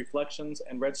Massive, Reflections,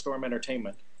 and Red Storm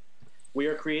Entertainment. We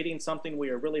are creating something we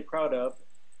are really proud of,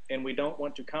 and we don't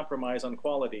want to compromise on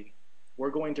quality. We're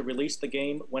going to release the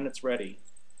game when it's ready."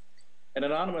 An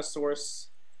anonymous source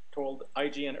told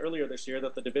IGN earlier this year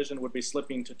that The Division would be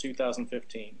slipping to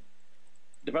 2015.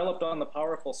 Developed on the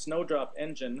powerful Snowdrop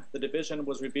engine, The Division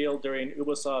was revealed during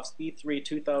Ubisoft's E3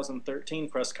 2013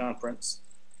 press conference.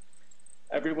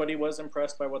 Everybody was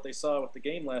impressed by what they saw with the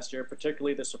game last year,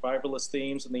 particularly the survivalist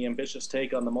themes and the ambitious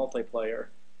take on the multiplayer.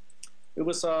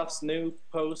 Ubisoft's new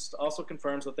post also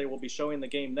confirms that they will be showing the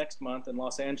game next month in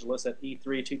Los Angeles at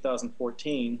E3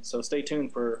 2014, so stay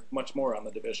tuned for much more on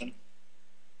The Division.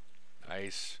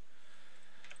 Nice.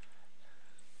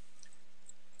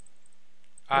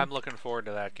 I'm looking forward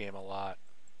to that game a lot.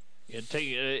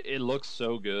 It looks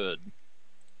so good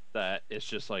that it's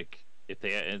just like,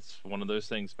 it's one of those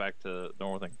things, back to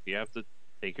normal thing. You have to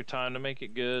take your time to make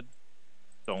it good.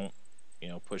 Don't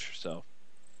push yourself.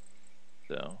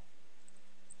 So,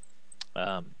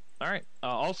 all right.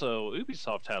 Also,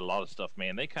 Ubisoft had a lot of stuff,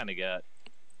 man. They kind of got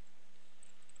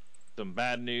some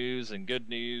bad news and good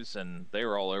news, and they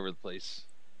were all over the place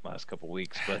last couple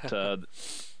weeks. But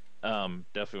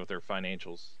definitely with their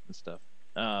financials and stuff.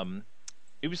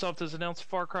 Ubisoft has announced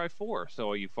Far Cry 4. So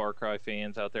all you Far Cry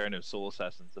fans out there, I know Soul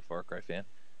Assassin's a Far Cry fan.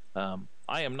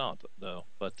 I am not, though,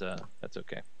 but that's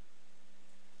okay.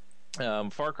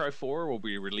 Far Cry 4 will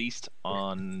be released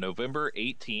on November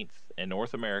 18th in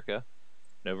North America,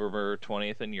 November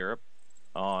 20th in Europe,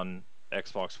 on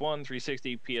Xbox One,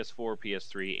 360, PS4,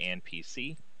 PS3, and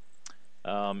PC.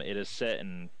 It is set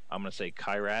in, I'm going to say,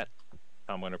 Kyrat.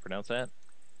 How I'm going to pronounce that.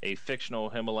 A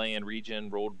fictional Himalayan region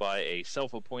ruled by a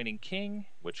self-appointing king,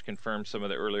 which confirms some of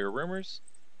the earlier rumors.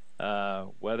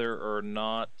 Whether or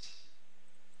not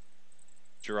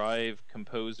Drive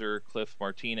composer Cliff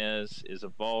Martinez is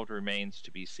involved remains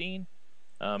to be seen.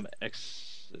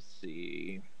 Let's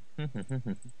see.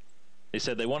 They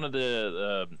said they wanted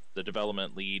the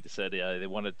development lead said they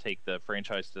wanted to take the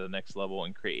franchise to the next level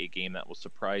and create a game that will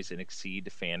surprise and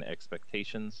exceed fan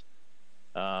expectations.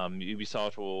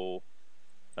 Ubisoft will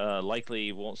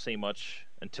likely won't say much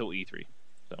until E3,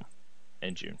 so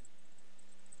in June.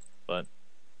 But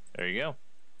there you go.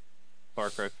 Far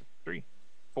Cry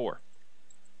 4.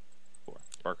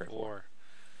 Far Cry 4.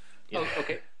 Yeah. Oh,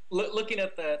 okay. Looking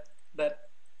at that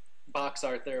box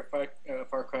art there,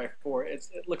 Far Cry 4, it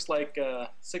looks like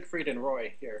Siegfried and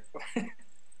Roy here.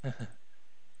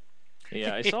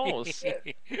 Yeah, I saw.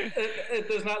 It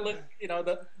does not look.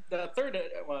 The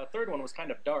third one was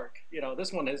kind of dark.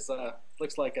 This one is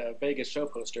looks like a Vegas show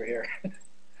poster here.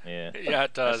 Yeah, Yeah,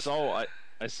 it does.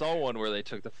 I I saw one where they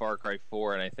took the Far Cry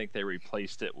 4 and I think they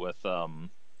replaced it with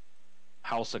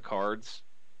House of Cards.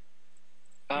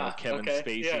 Kevin Okay.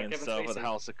 Yeah, Spacey and Kevin stuff with Spacey.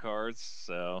 House of Cards.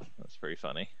 So that's pretty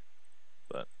funny.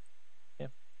 But yeah.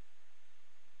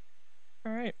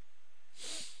 All right.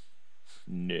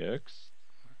 Next.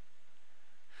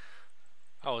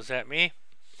 Oh, is that me?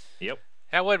 Yep.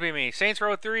 That would be me. Saints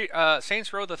Row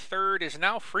the Third is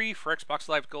now free for Xbox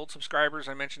Live Gold subscribers.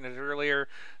 I mentioned it earlier.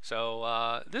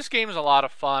 So this game is a lot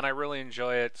of fun. I really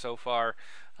enjoy it so far.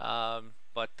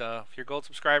 But if you're a Gold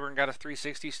subscriber and got a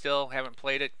 360 still, haven't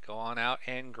played it, go on out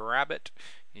and grab it.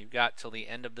 You've got till the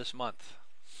end of this month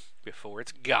before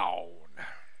it's gone.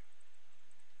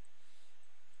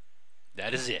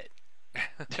 That is it.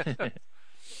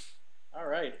 All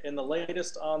right, and the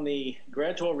latest on the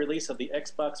gradual release of the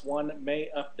Xbox One May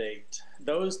update.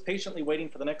 Those patiently waiting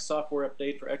for the next software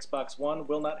update for Xbox One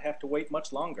will not have to wait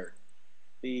much longer.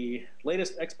 The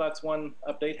latest Xbox One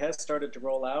update has started to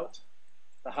roll out.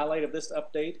 The highlight of this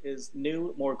update is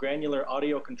new, more granular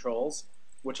audio controls,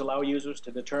 which allow users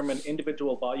to determine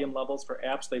individual volume levels for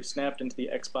apps they've snapped into the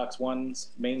Xbox One's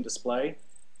main display.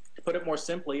 To put it more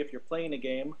simply, if you're playing a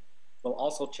game while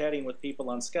also chatting with people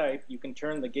on Skype, you can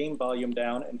turn the game volume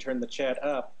down and turn the chat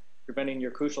up, preventing your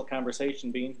crucial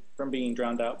conversation from being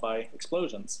drowned out by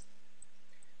explosions.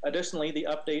 Additionally, the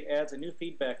update adds a new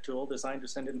feedback tool designed to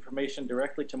send information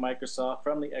directly to Microsoft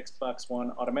from the Xbox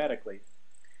One automatically.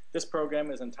 This program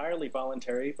is entirely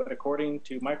voluntary, but according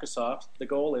to Microsoft, the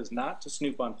goal is not to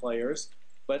snoop on players,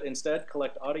 but instead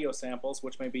collect audio samples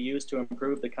which may be used to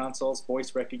improve the console's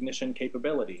voice recognition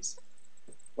capabilities.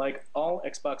 Like all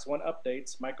Xbox One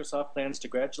updates, Microsoft plans to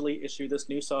gradually issue this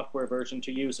new software version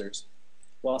to users.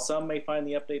 While some may find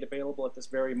the update available at this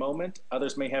very moment,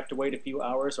 others may have to wait a few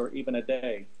hours or even a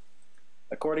day.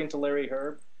 According to Larry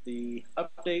Herb, the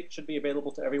update should be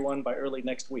available to everyone by early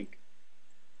next week.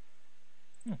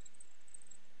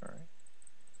 All right.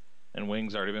 And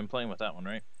Wing's already been playing with that one,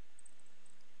 right?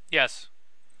 Yes.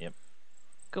 Yep.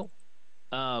 Cool.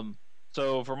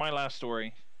 So for my last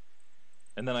story,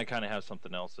 and then I kind of have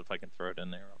something else if I can throw it in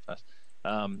there real fast.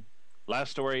 Last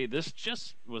story. This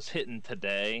just was hitting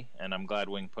today, and I'm glad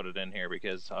Wing put it in here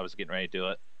because I was getting ready to do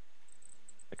it.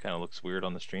 It kind of looks weird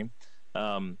on the stream.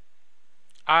 I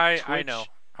know.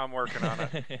 I'm working on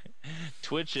it.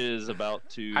 Twitch is about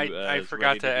to. I Is forgot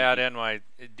ready to be- add in my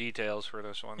details for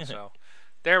this one, so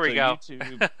there we go.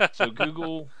 YouTube. So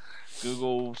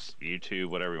Google's YouTube,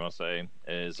 whatever you want to say,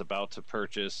 is about to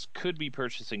could be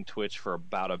purchasing Twitch for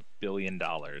about $1 billion.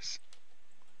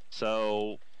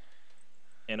 So,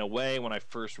 in a way, when I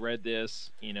first read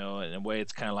this, in a way,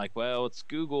 it's kind of like, well, it's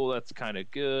Google. That's kind of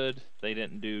good. They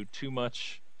didn't do too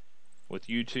much with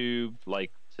YouTube,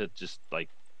 like to just like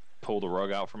pull the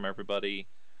rug out from everybody.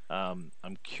 I'm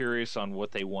curious on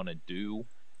what they want to do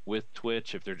with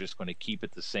Twitch, if they're just going to keep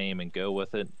it the same and go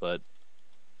with it, but $1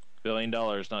 billion,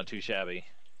 not too shabby.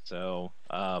 So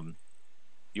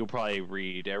everybody will probably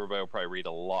read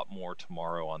a lot more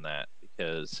tomorrow on that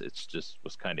because it's just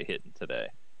was kind of hitting today.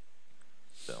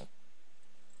 So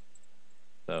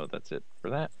that's it for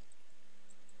that.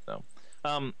 So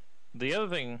the other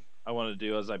thing I wanted to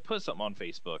do is I put something on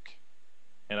Facebook,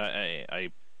 and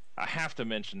I have to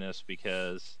mention this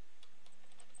because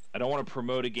I don't want to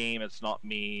promote a game. It's not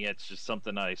me. It's just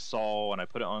something I saw, and I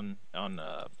put it on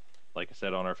like I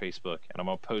said, on our Facebook, and I'm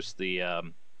gonna post the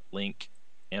link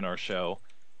in our show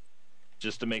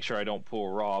just to make sure I don't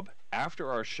pull Rob. After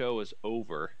our show is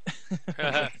over,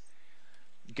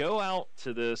 go out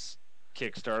to this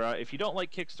Kickstarter. If you don't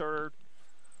like Kickstarter,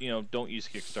 don't use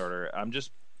Kickstarter. I'm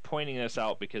just pointing this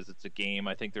out because it's a game.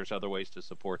 I think there's other ways to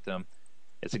support them.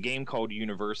 It's a game called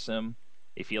Universum.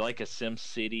 If you like a Sim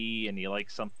City and you like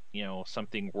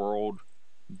something world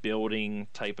building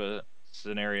type of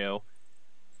scenario,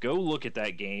 go look at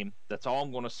that game. That's all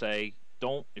I'm going to say.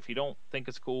 If you don't think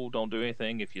it's cool, don't do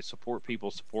anything. If you support people,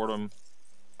 support them.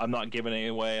 I'm not giving it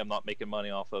away. I'm not making money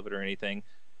off of it or anything.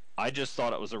 I just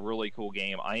thought it was a really cool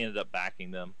game. I ended up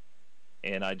backing them,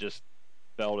 and I just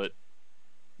felt it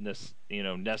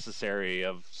necessary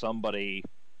of somebody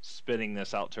spitting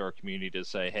this out to our community to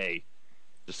say, hey,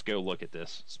 just go look at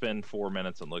this. Spend 4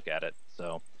 minutes and look at it.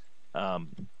 So,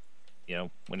 when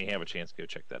you have a chance, go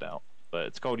check that out. But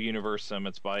it's called Universum.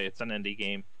 It's an indie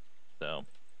game. So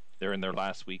they're in their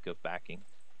last week of backing.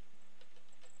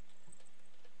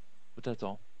 But that's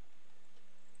all.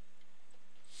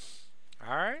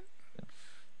 All right.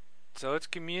 So it's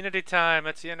community time.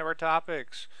 That's the end of our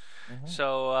topics. Mm-hmm.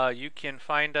 So you can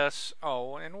find us.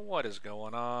 Oh, and what is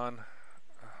going on?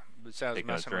 Besides Taking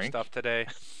a messing with drink? stuff today.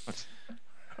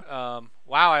 Wow,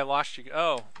 I lost you.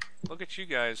 Oh, look at you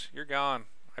guys. You're gone.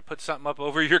 I put something up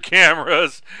over your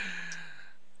cameras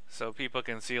so people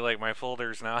can see like my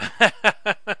folders now.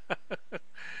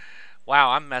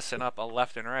 Wow, I'm messing up a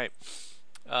left and right.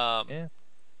 Um, Yeah.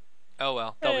 oh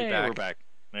well, they'll be Hey, we're back. back.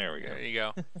 There we go. There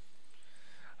you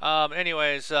go.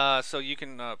 Anyways, so you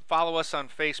can follow us on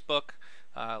Facebook.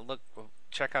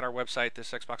 Check out our website,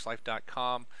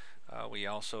 thisxboxlife.com. We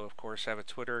also, of course, have a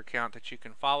Twitter account that you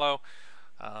can follow.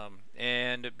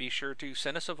 And be sure to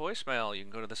send us a voicemail. You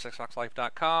can go to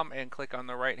thisxboxlife.com and click on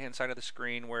the right-hand side of the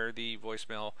screen where the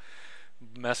voicemail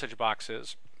message box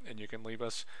is, and you can leave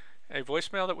us a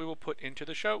voicemail that we will put into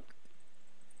the show.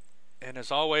 And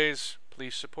as always,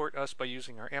 please support us by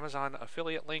using our Amazon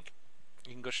affiliate link.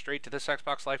 You can go straight to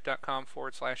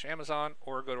thisxboxlife.com/Amazon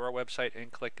or go to our website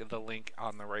and click the link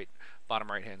on the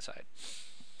bottom right hand side.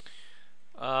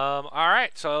 All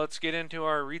right, so let's get into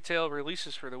our retail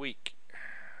releases for the week.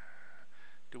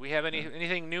 Do we have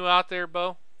anything new out there,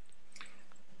 Bo?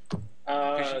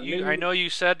 Because I know you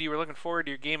said you were looking forward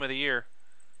to your game of the year.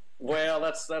 Well,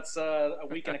 that's a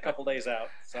week and a couple days out.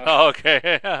 So. Oh,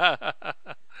 okay.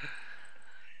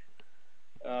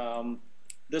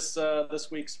 This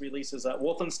week's release is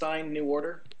Wolfenstein New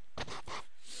Order,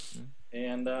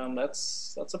 and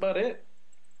that's about it.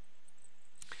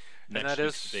 Next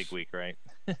week's big week, right?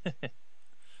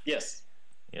 Yes.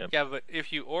 Yep. Yeah, but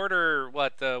if you order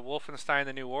the Wolfenstein: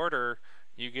 The New Order,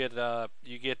 you get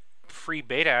free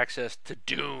beta access to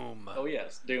Doom. Oh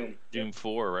yes, Doom. Doom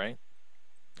 4, right?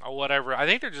 Or whatever. I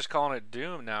think they're just calling it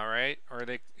Doom now, right? Or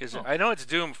it? I know it's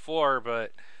Doom 4,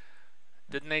 but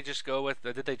didn't they just go with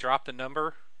did they drop the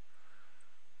number?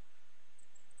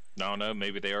 No,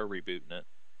 maybe they are rebooting it.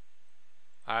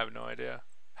 I have no idea.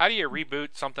 How do you reboot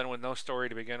something with no story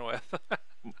to begin with?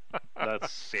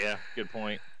 That's good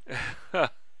point.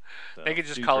 They could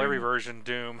just call every version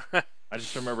Doom. I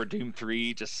just remember Doom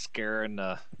 3 just scaring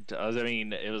I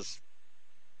mean, it was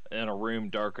in a room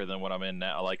darker than what I'm in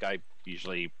now. Like I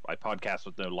podcast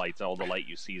with no lights. All the light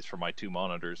you see is from my two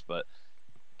monitors, but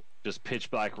just pitch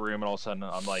black room, and all of a sudden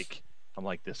I'm like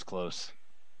this close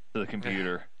to the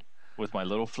computer with my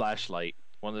little flashlight.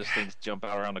 One of those things jump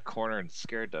out around the corner and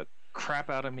scared the crap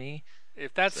out of me.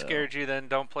 If that scared you, then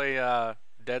don't play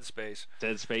Dead Space.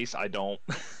 Dead Space, I don't.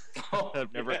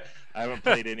 I haven't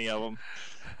played any of them.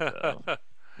 So,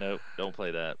 nope, don't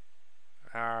play that.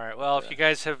 All right. Well, if you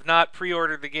guys have not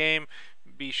pre-ordered the game,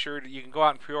 be sure you can go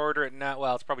out and pre-order it now.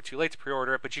 Well, it's probably too late to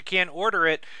pre-order it, but you can order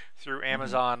it through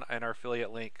Amazon and our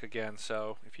affiliate link again.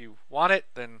 So if you want it,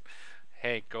 then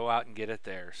hey, go out and get it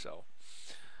there. So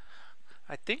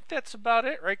I think that's about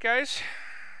it, right, guys?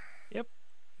 Yep.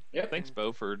 Thanks,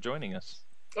 Bo, for joining us.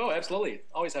 Oh, absolutely.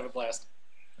 Always have a blast.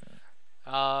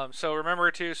 So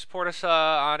remember to support us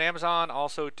on Amazon,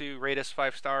 also to rate us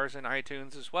 5 stars in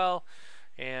iTunes as well.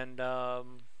 And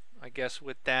I guess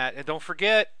with that, and don't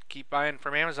forget, keep buying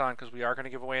from Amazon because we are going to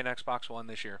give away an Xbox One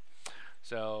this year.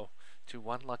 So to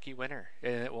one lucky winner,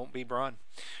 and it won't be Braun.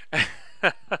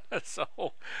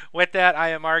 So with that, I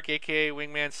am Mark, aka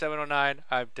Wingman709.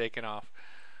 I'm taking off.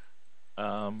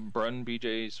 Brun,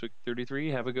 BJ, Swick 33.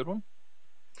 Have a good one.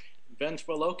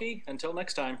 VengefulLoki. Until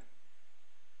next time.